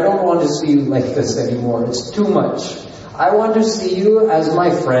amazing, but I don't want to see you like this anymore. It's too much. I want to see you as my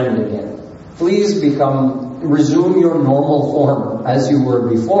friend again. Please resume your normal form as you were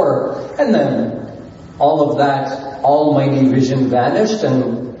before. And then all of that almighty vision vanished,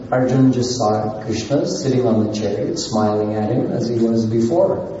 and Arjun just saw Krishna sitting on the chariot, smiling at him as he was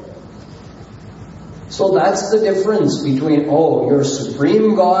before. So that's the difference between, you're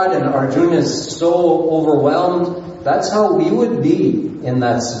supreme God, and Arjun is so overwhelmed. That's how we would be in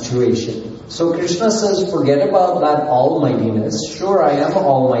that situation. So Krishna says, forget about that almightiness. Sure, I am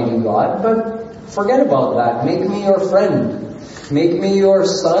Almighty God, but forget about that. Make me your friend. Make me your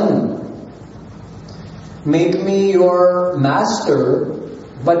son. Make me your master,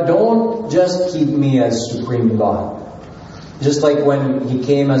 but don't just keep me as Supreme God. Just like when he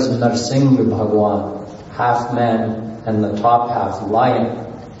came as Narsingha Bhagwan, half man and the top half lion.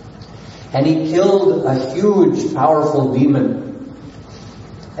 And he killed a huge, powerful demon.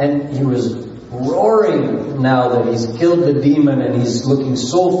 And he was roaring now that he's killed the demon and he's looking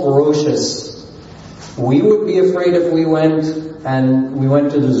so ferocious. We would be afraid if we went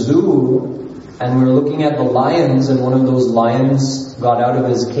to the zoo and we were looking at the lions, and one of those lions got out of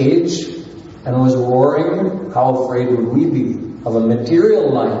his cage and was roaring. How afraid would we be of a material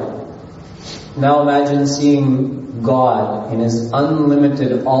lion? Now imagine seeing God in his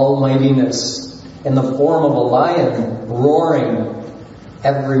unlimited almightiness in the form of a lion roaring.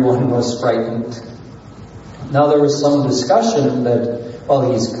 Everyone was frightened. Now there was some discussion that,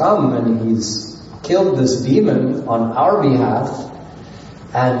 he's come and he's killed this demon on our behalf.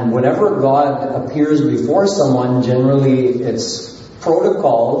 And whenever God appears before someone, generally it's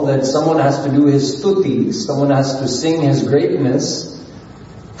protocol that someone has to do his stuti, someone has to sing his greatness,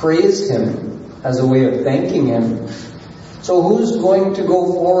 praise him as a way of thanking him. So who's going to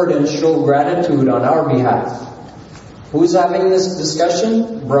go forward and show gratitude on our behalf? Who's having this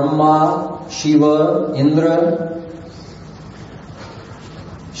discussion? Brahma, Shiva, Indra.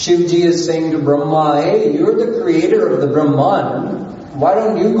 Shivji is saying to Brahma, hey, you're the creator of the Brahman. Why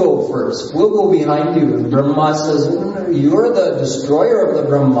don't you go first? We'll go behind you. And Brahma says, you're the destroyer of the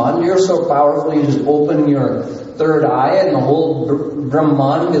Brahman. You're so powerful, you just open your third eye and the whole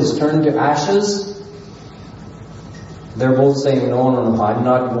Brahman is turned to ashes. They're both saying, no, I'm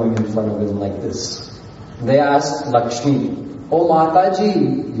not going in front of him like this. They asked Lakshmi, oh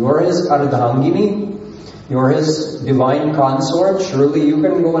Mataji, you're his Ardhangini. You're his divine consort. Surely you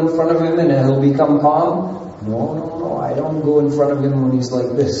can go in front of him and he'll become calm. No, I don't go in front of him when he's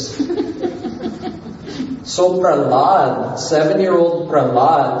like this. So Prahlad, 7-year-old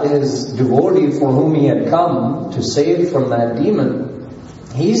Prahlad, his devotee for whom he had come to save from that demon,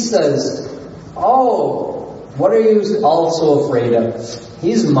 he says, what are you also afraid of?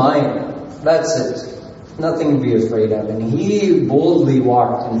 He's mine. That's it. Nothing to be afraid of. And he boldly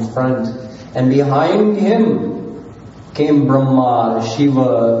walked in front. And behind him came Brahma,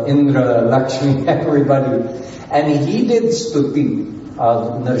 Shiva, Indra, Lakshmi, everybody. And he did stuti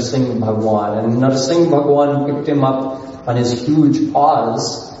of Narsingh Bhagwan. And Narsingh Bhagwan picked him up on his huge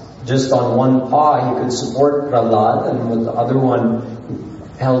paws. Just on one paw he could support Prahlad, and with the other one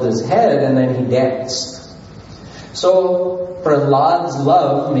held his head, and then he danced. So Prahlad's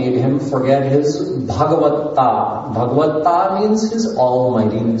love made him forget his Bhagavatta. Bhagavatta means his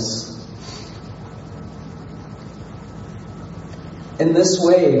almightiness. In this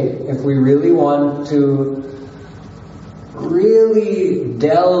way, if we really want to really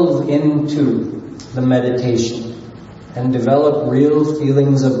delve into the meditation and develop real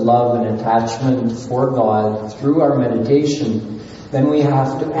feelings of love and attachment for God through our meditation, then we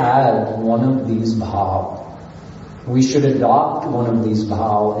have to add one of these bhav. We should adopt one of these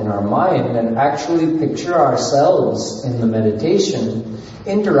bhav in our mind and actually picture ourselves in the meditation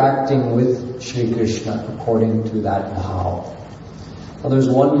interacting with Shri Krishna according to that bhav. Now there's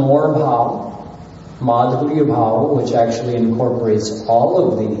one more bhav, Madhurya bhav, which actually incorporates all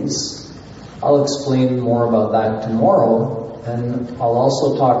of these. I'll explain more about that tomorrow, and I'll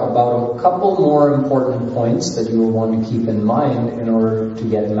also talk about a couple more important points that you will want to keep in mind in order to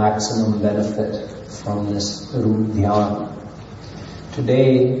get maximum benefit from this Roop Dhyan.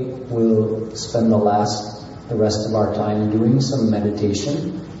 Today, we'll spend the rest of our time doing some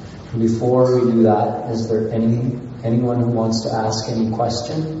meditation. Before we do that, is there anyone who wants to ask any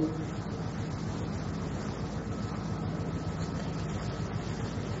question?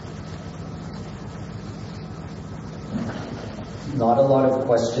 Not a lot of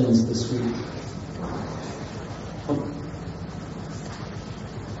questions this week.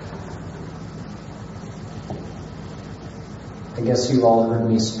 I guess you've all heard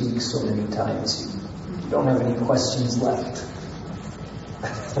me speak so many times. You don't have any questions left.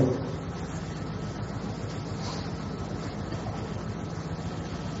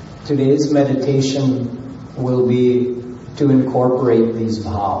 Today's meditation will be to incorporate these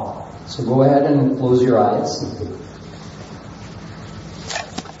bhav. So go ahead and close your eyes.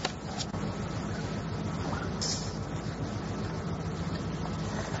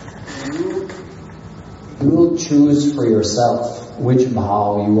 You will choose for yourself which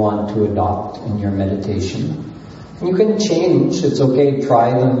bhav you want to adopt in your meditation. And you can change, it's okay, try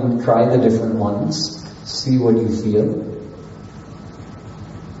the different ones, see what you feel.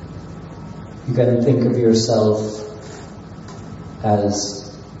 You can think of yourself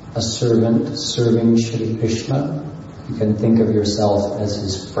as a servant serving Shri Krishna. You can think of yourself as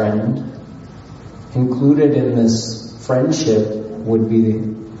his friend. Included in this friendship would be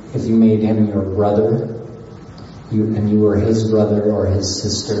if you made him your brother, and you were his brother or his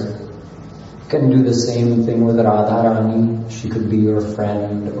sister. You can do the same thing with Radharani. She could be your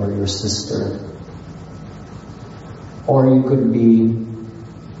friend or your sister. Or you could be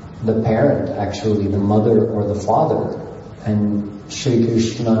the parent, actually, the mother or the father. And Shri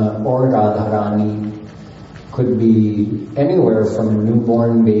Krishna or Radharani could be anywhere from a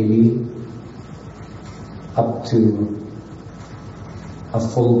newborn baby up to a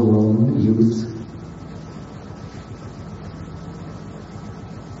full-grown youth.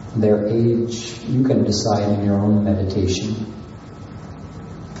 Their age, you can decide in your own meditation.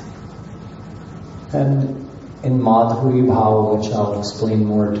 And in Madhuri Bhava, which I'll explain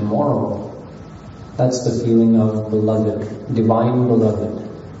more tomorrow, that's the feeling of beloved, divine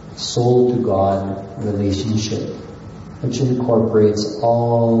beloved, soul to God relationship, which incorporates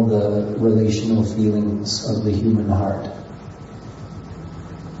all the relational feelings of the human heart.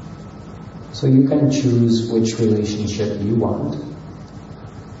 So you can choose which relationship you want.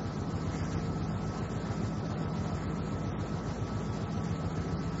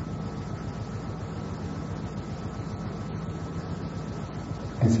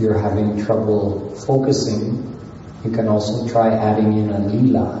 If you're having trouble focusing, you can also try adding in a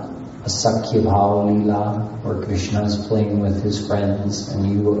lila, a Sakhya Bhava lila, where Krishna is playing with his friends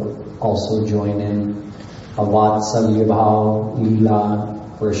and you also join in. A Vatsalya Bhava lila,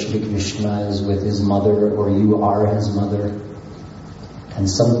 where Shri Krishna is with his mother or you are his mother. And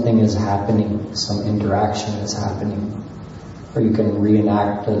something is happening, some interaction is happening. Or you can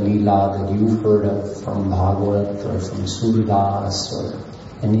reenact a lila that you've heard of from Bhagavad or from Surdas or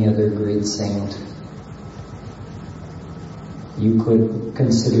any other great saint. You could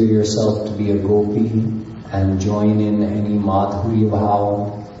consider yourself to be a gopi and join in any Madhuri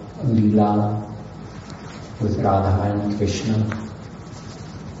Bhava lila with Radha and Krishna.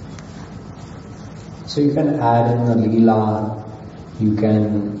 So you can add in the lila, you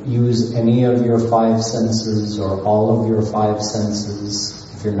can use any of your five senses or all of your five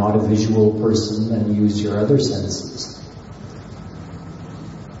senses. If you're not a visual person, then use your other senses.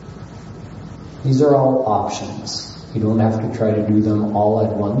 These are all options. You don't have to try to do them all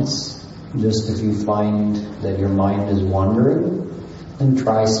at once. Just if you find that your mind is wandering, then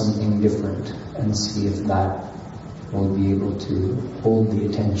try something different and see if that will be able to hold the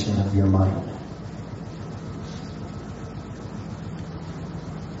attention of your mind.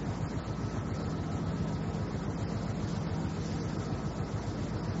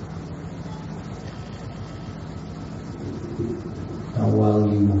 Now,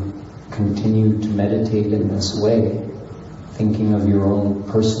 while you continue to meditate in this way, thinking of your own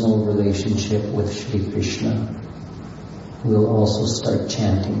personal relationship with Shri Krishna, we'll also start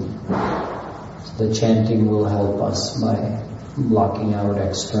chanting. So the chanting will help us by blocking out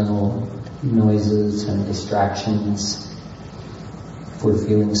external noises and distractions. If we're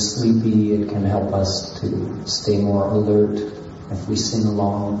feeling sleepy, it can help us to stay more alert if we sing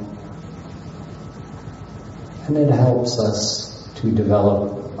along. And it helps us to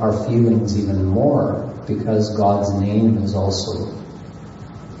develop our feelings even more, because God's name is also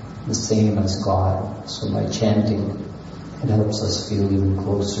the same as God. So by chanting, it helps us feel even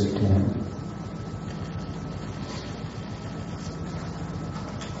closer to Him.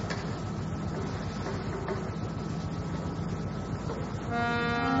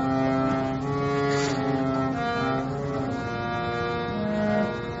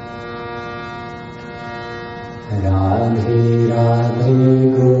 Radhe Radhe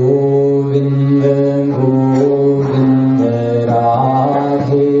Govinda Govinda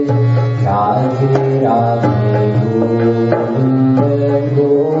Radhe Radhe Radhe Govinda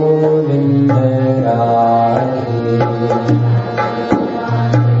Govinda Radhe Radhe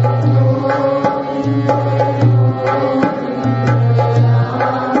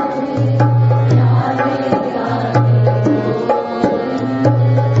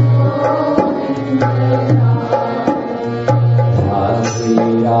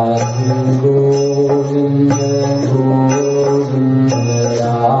Radhe Govinda Govinda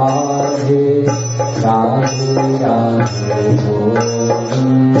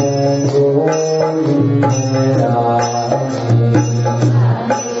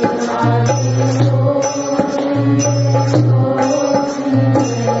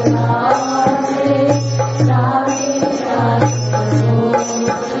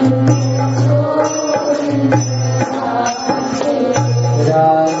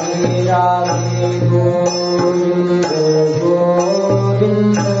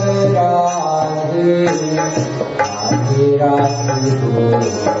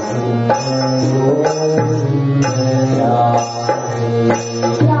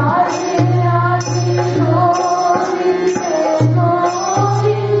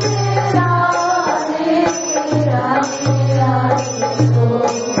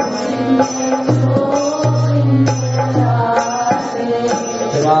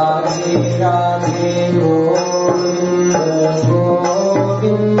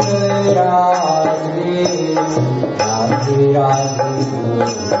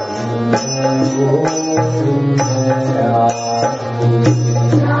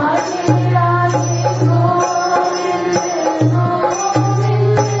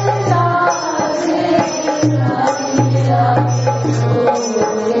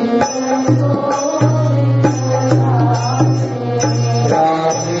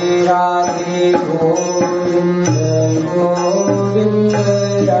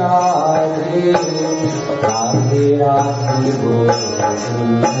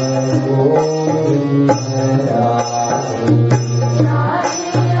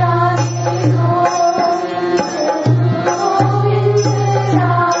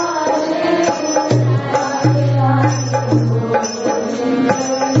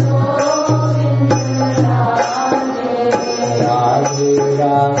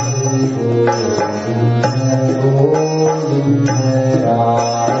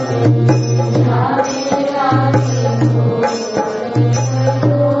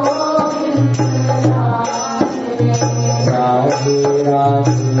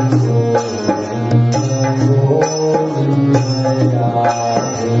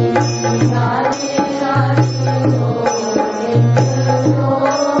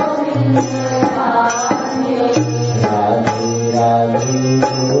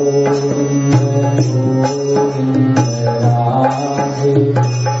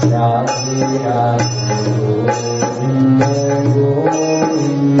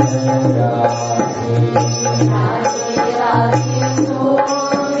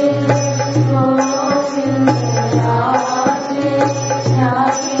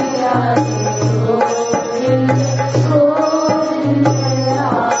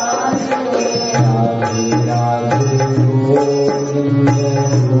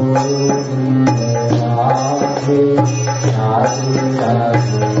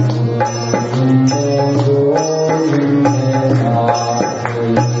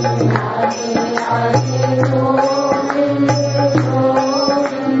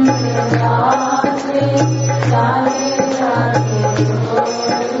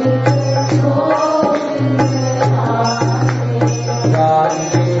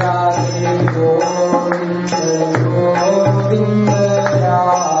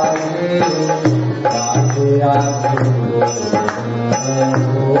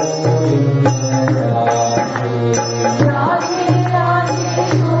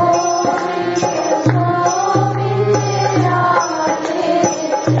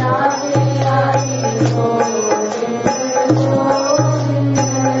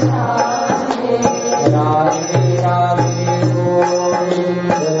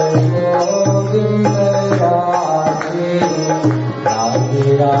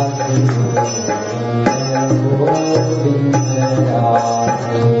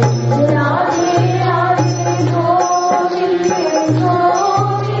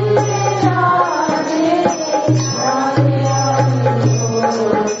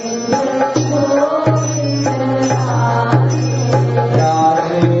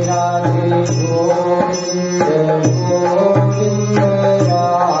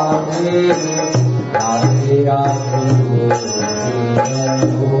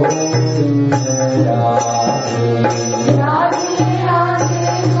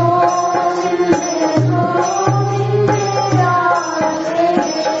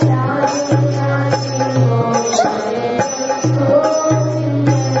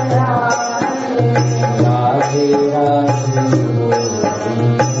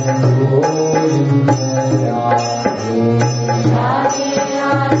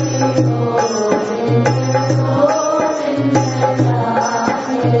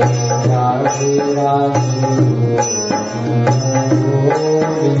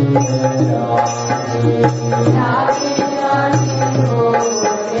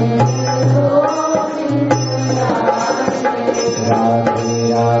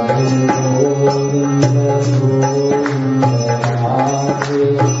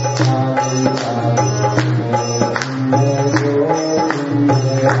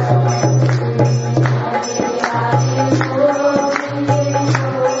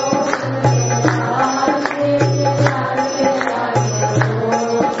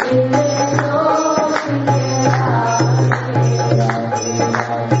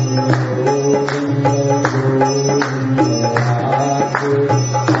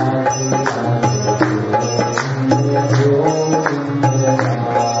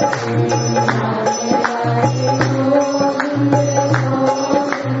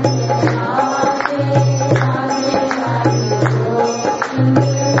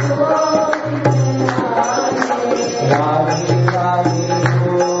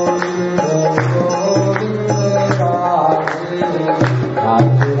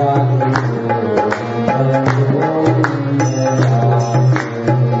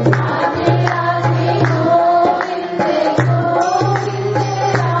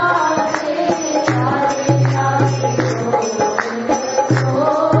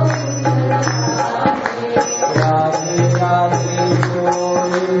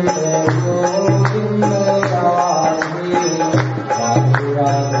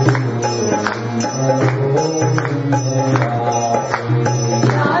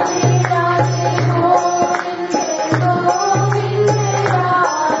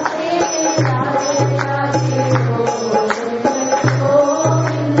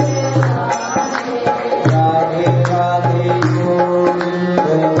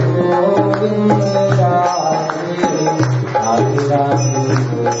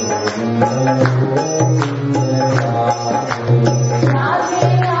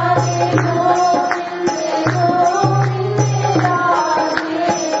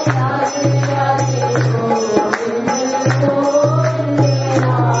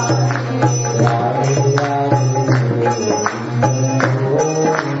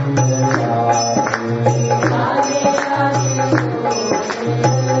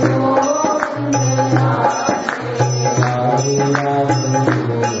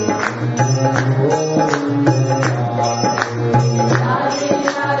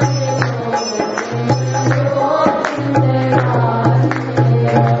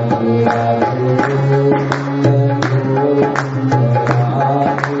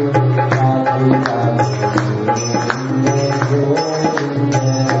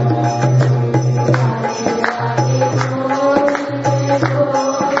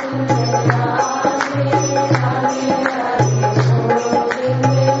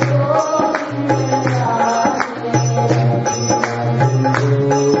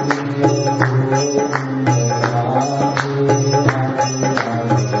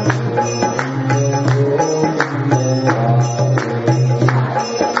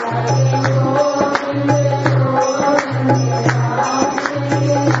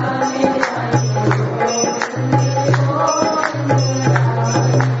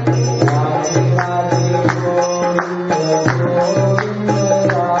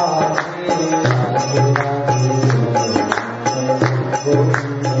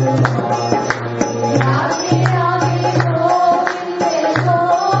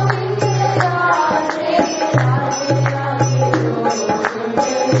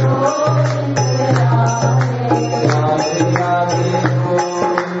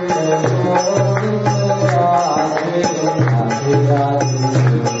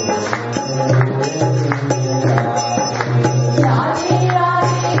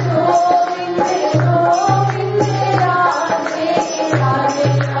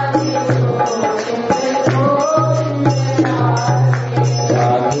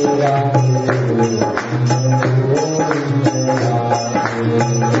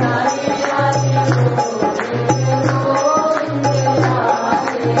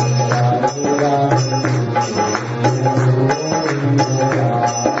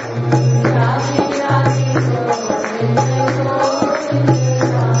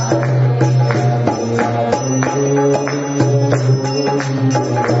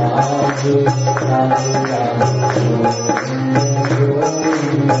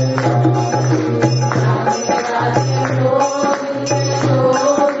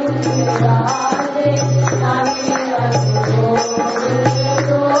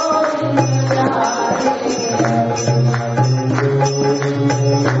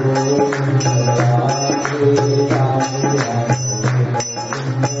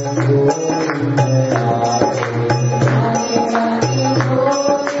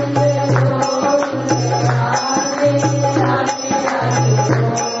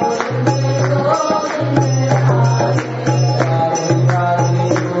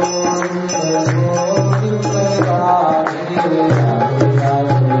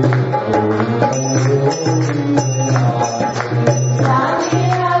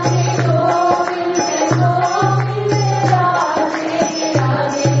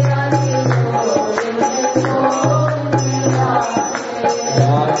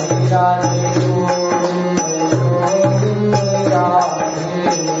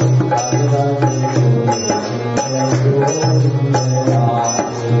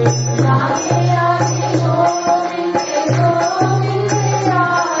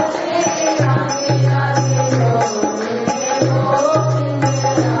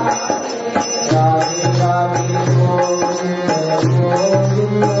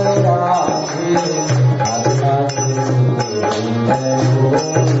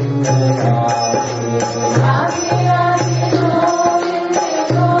Radhe Radhe